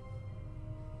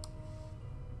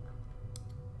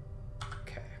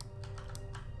 Okay.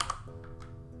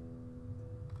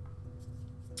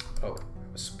 Oh,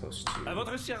 I was supposed to... À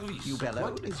votre service. You bellowed.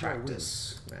 What is your will?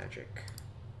 practice magic.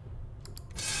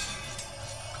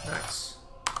 Nice.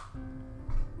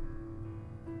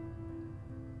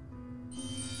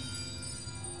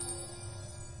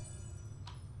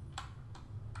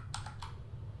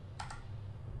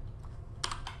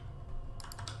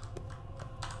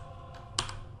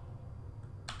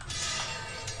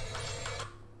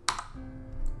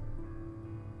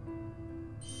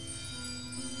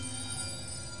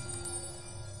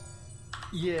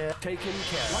 Yeah, taken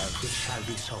care of. It shall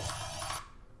be so.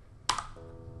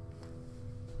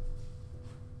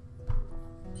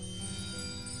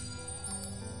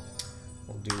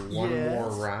 We'll do one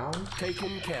more round.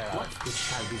 Taken care of. It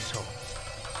shall be so.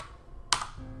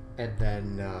 And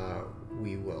then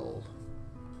we will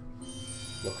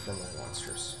look for more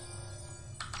monsters.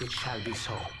 It shall be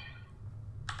so.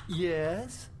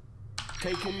 Yes.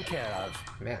 Taken care of.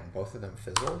 Man, both of them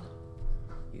fizzled.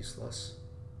 Useless.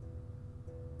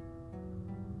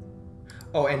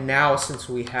 Oh, and now since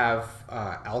we have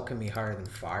alchemy higher than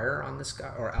fire on this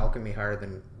guy, or alchemy higher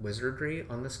than wizardry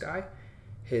on this guy,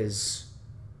 his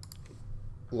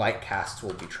light casts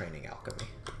will be training alchemy.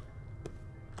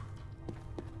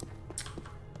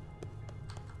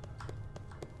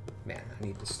 Man, I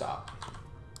need to stop.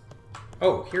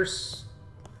 Oh, here's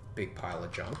a big pile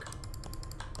of junk.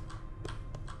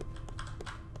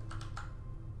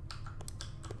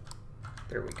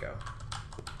 There we go.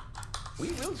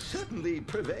 We will certainly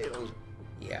prevail.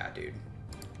 Yeah, dude.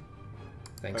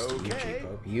 Thanks to you,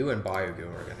 G-Pope. You and Bayugu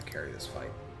are going to carry this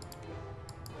fight.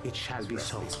 It shall be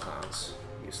so. These clowns.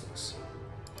 Useless.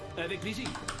 Avec plaisir.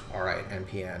 Alright,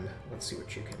 NPN. Let's see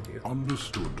what you can do.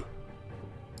 Understood.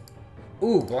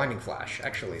 Ooh, Blinding Flash.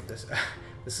 Actually, this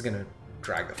this is going to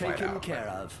drag the fight Taken out. care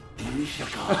of.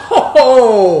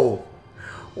 Oh!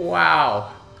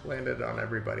 Wow. Landed on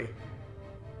everybody.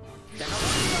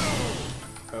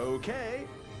 Okay.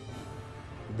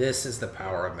 This is the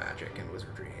power of magic in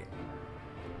Wizardry 8.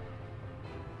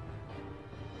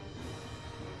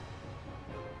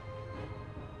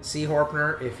 See,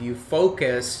 Horpner, if you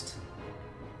focused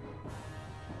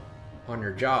on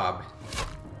your job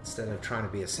instead of trying to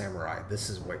be a samurai, this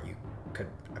is what you could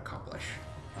accomplish.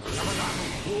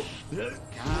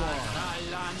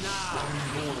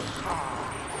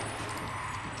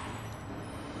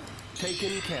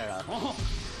 Taken care of. Oh,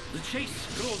 the chase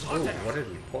grows Ooh, hotter. what did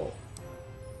we pull?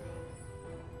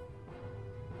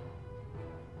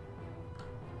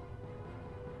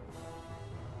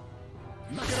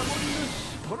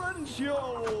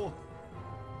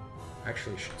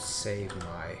 Actually, should save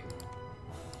my...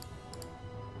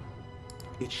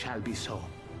 It shall be so.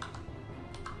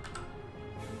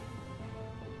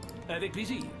 Avec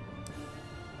plaisir.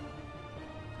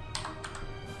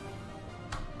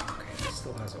 Okay, it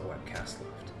still has a webcast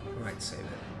left. I might save it.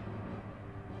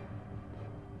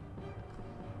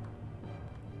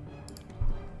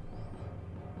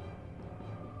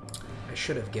 I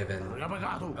should have given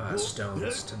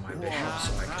stones to my bishop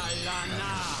so I could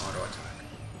have auto attack.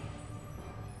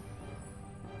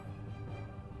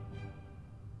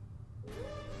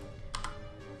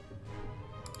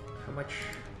 How much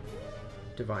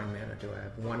divine mana do I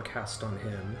have? One cast on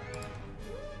him.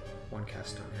 One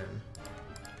cast on him.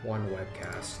 One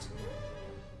webcast.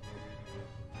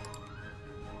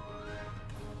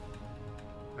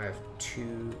 I have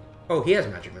two... Oh, he has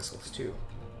magic missiles too.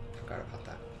 Forgot about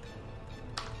that.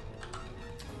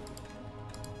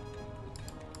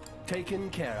 Taken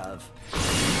care of.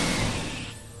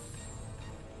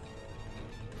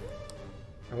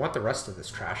 I want the rest of this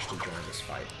trash to join this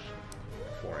fight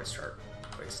before I start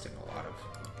wasting a lot of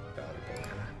valuable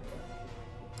mana.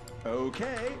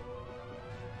 Okay.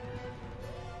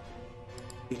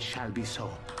 It shall be so.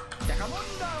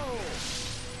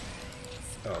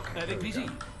 Okay. Avec there we plaisir.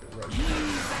 go. The roast.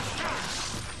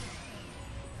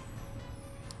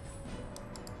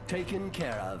 Taken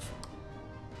care of.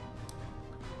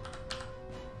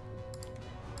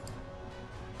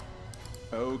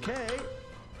 Okay.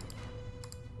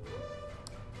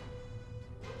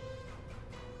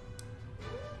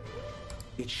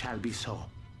 It shall be so.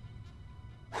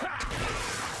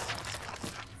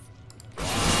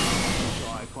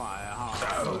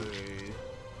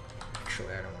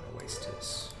 Actually, I don't want to waste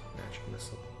his magic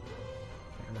missile.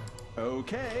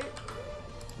 Okay.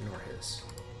 Nor his.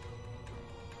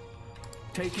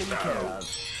 Taken care of.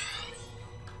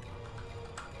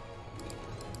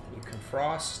 You can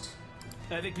frost.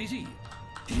 Avec plaisir.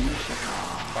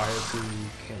 Bayugu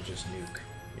can just nuke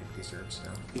these herbs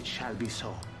now. It shall be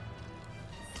so.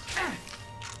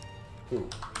 Ooh.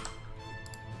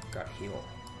 Got heal.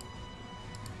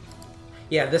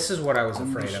 Yeah, this is what I was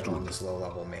afraid of on this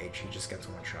low-level mage. He just gets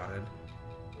one-shotted.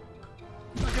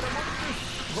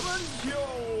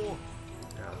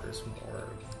 Now there's more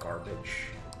garbage.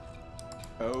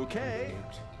 Okay.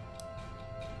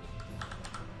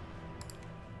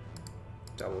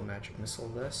 Double magic missile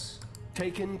this.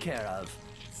 Taken care of.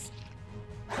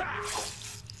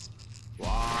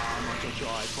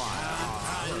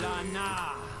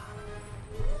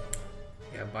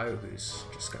 Yeah, Bayugu's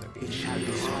just gonna be... It shall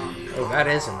be so. Oh, that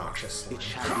is a noxious slime. It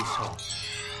shall be so.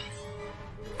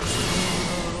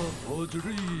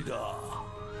 podrida.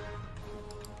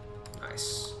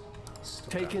 Nice. Still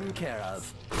got Taken it. care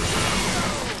of.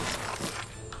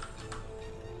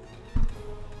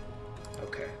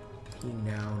 Okay. He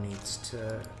now needs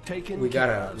to. Taken We care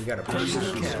gotta of. burst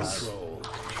Taken care these. of.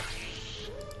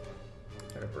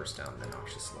 Gotta burst down the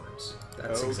noxious limes.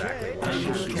 That's exactly what I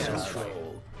Taken should care do.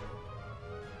 of.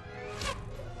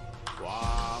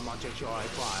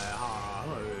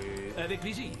 Avec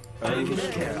plaisir. Taken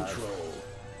care of.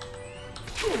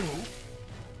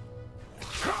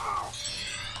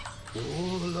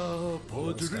 Hola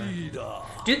podrida.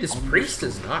 Dude, this priest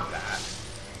is not bad.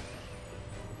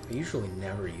 I usually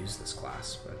never use this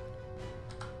class, but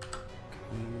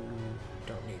you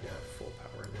don't need a full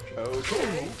power energy.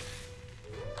 Okay.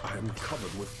 I am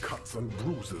covered with cuts and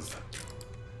bruises.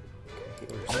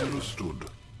 Okay, healers. Understood.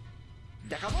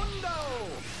 Decamundo!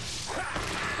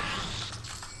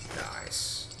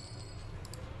 Nice.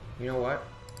 You know what?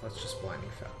 Let's just blinding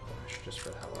fat flash just for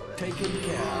the hell of it. Taken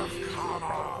care of.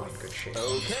 Probably in good shape.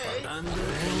 Okay.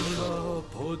 Hola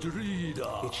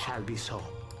podrida. It shall be so.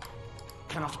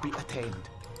 Cannot be attained.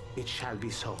 It shall be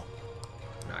so.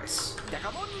 Nice.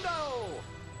 Decamundo!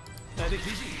 Avec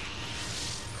plaisir.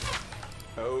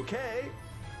 Okay.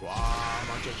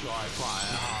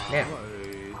 Yeah.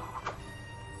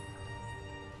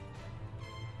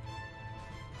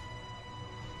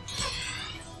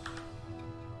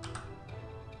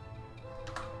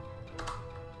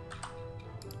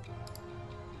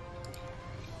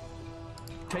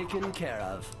 Taken care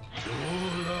of.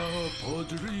 Hola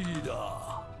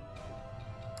podrida.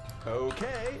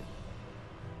 Okay.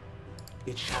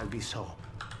 It shall be so.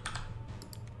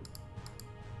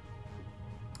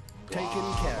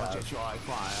 Taken care of.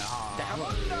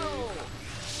 Decamundo!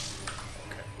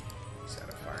 Okay. He's out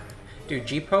of fire. Dude,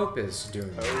 G-Pope is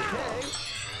doing really well. Okay.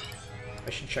 I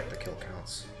should check the kill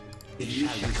counts. It shall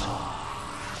be so.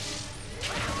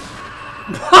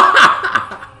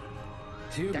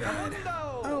 Too bad. Decamundo!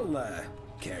 I'll,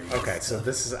 carry Okay, so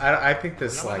this is... I think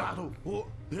this, like...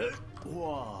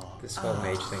 This whole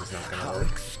mage thing's not gonna How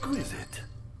work. exquisite.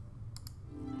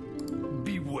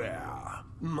 Beware.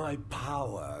 My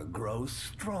power grows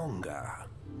stronger.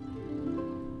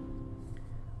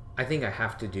 I think I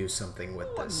have to do something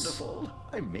with this. Wonderful.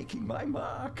 I'm making my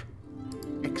mark.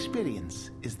 Experience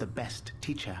is the best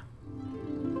teacher.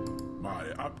 My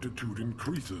aptitude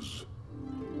increases.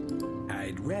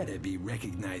 I'd rather be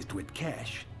recognized with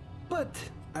cash, but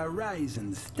a rise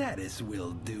in status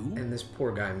will do. And this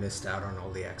poor guy missed out on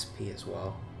all the XP as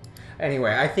well.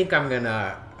 Anyway, I think I'm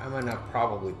gonna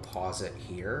probably pause it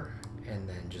here and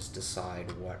then just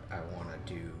decide what I want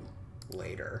to do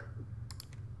later.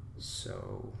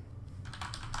 So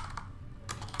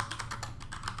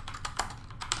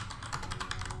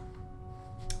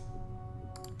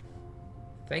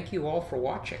thank you all for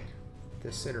watching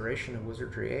this iteration of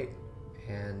Wizardry 8,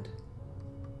 and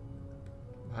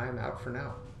I'm out for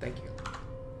now. Thank you.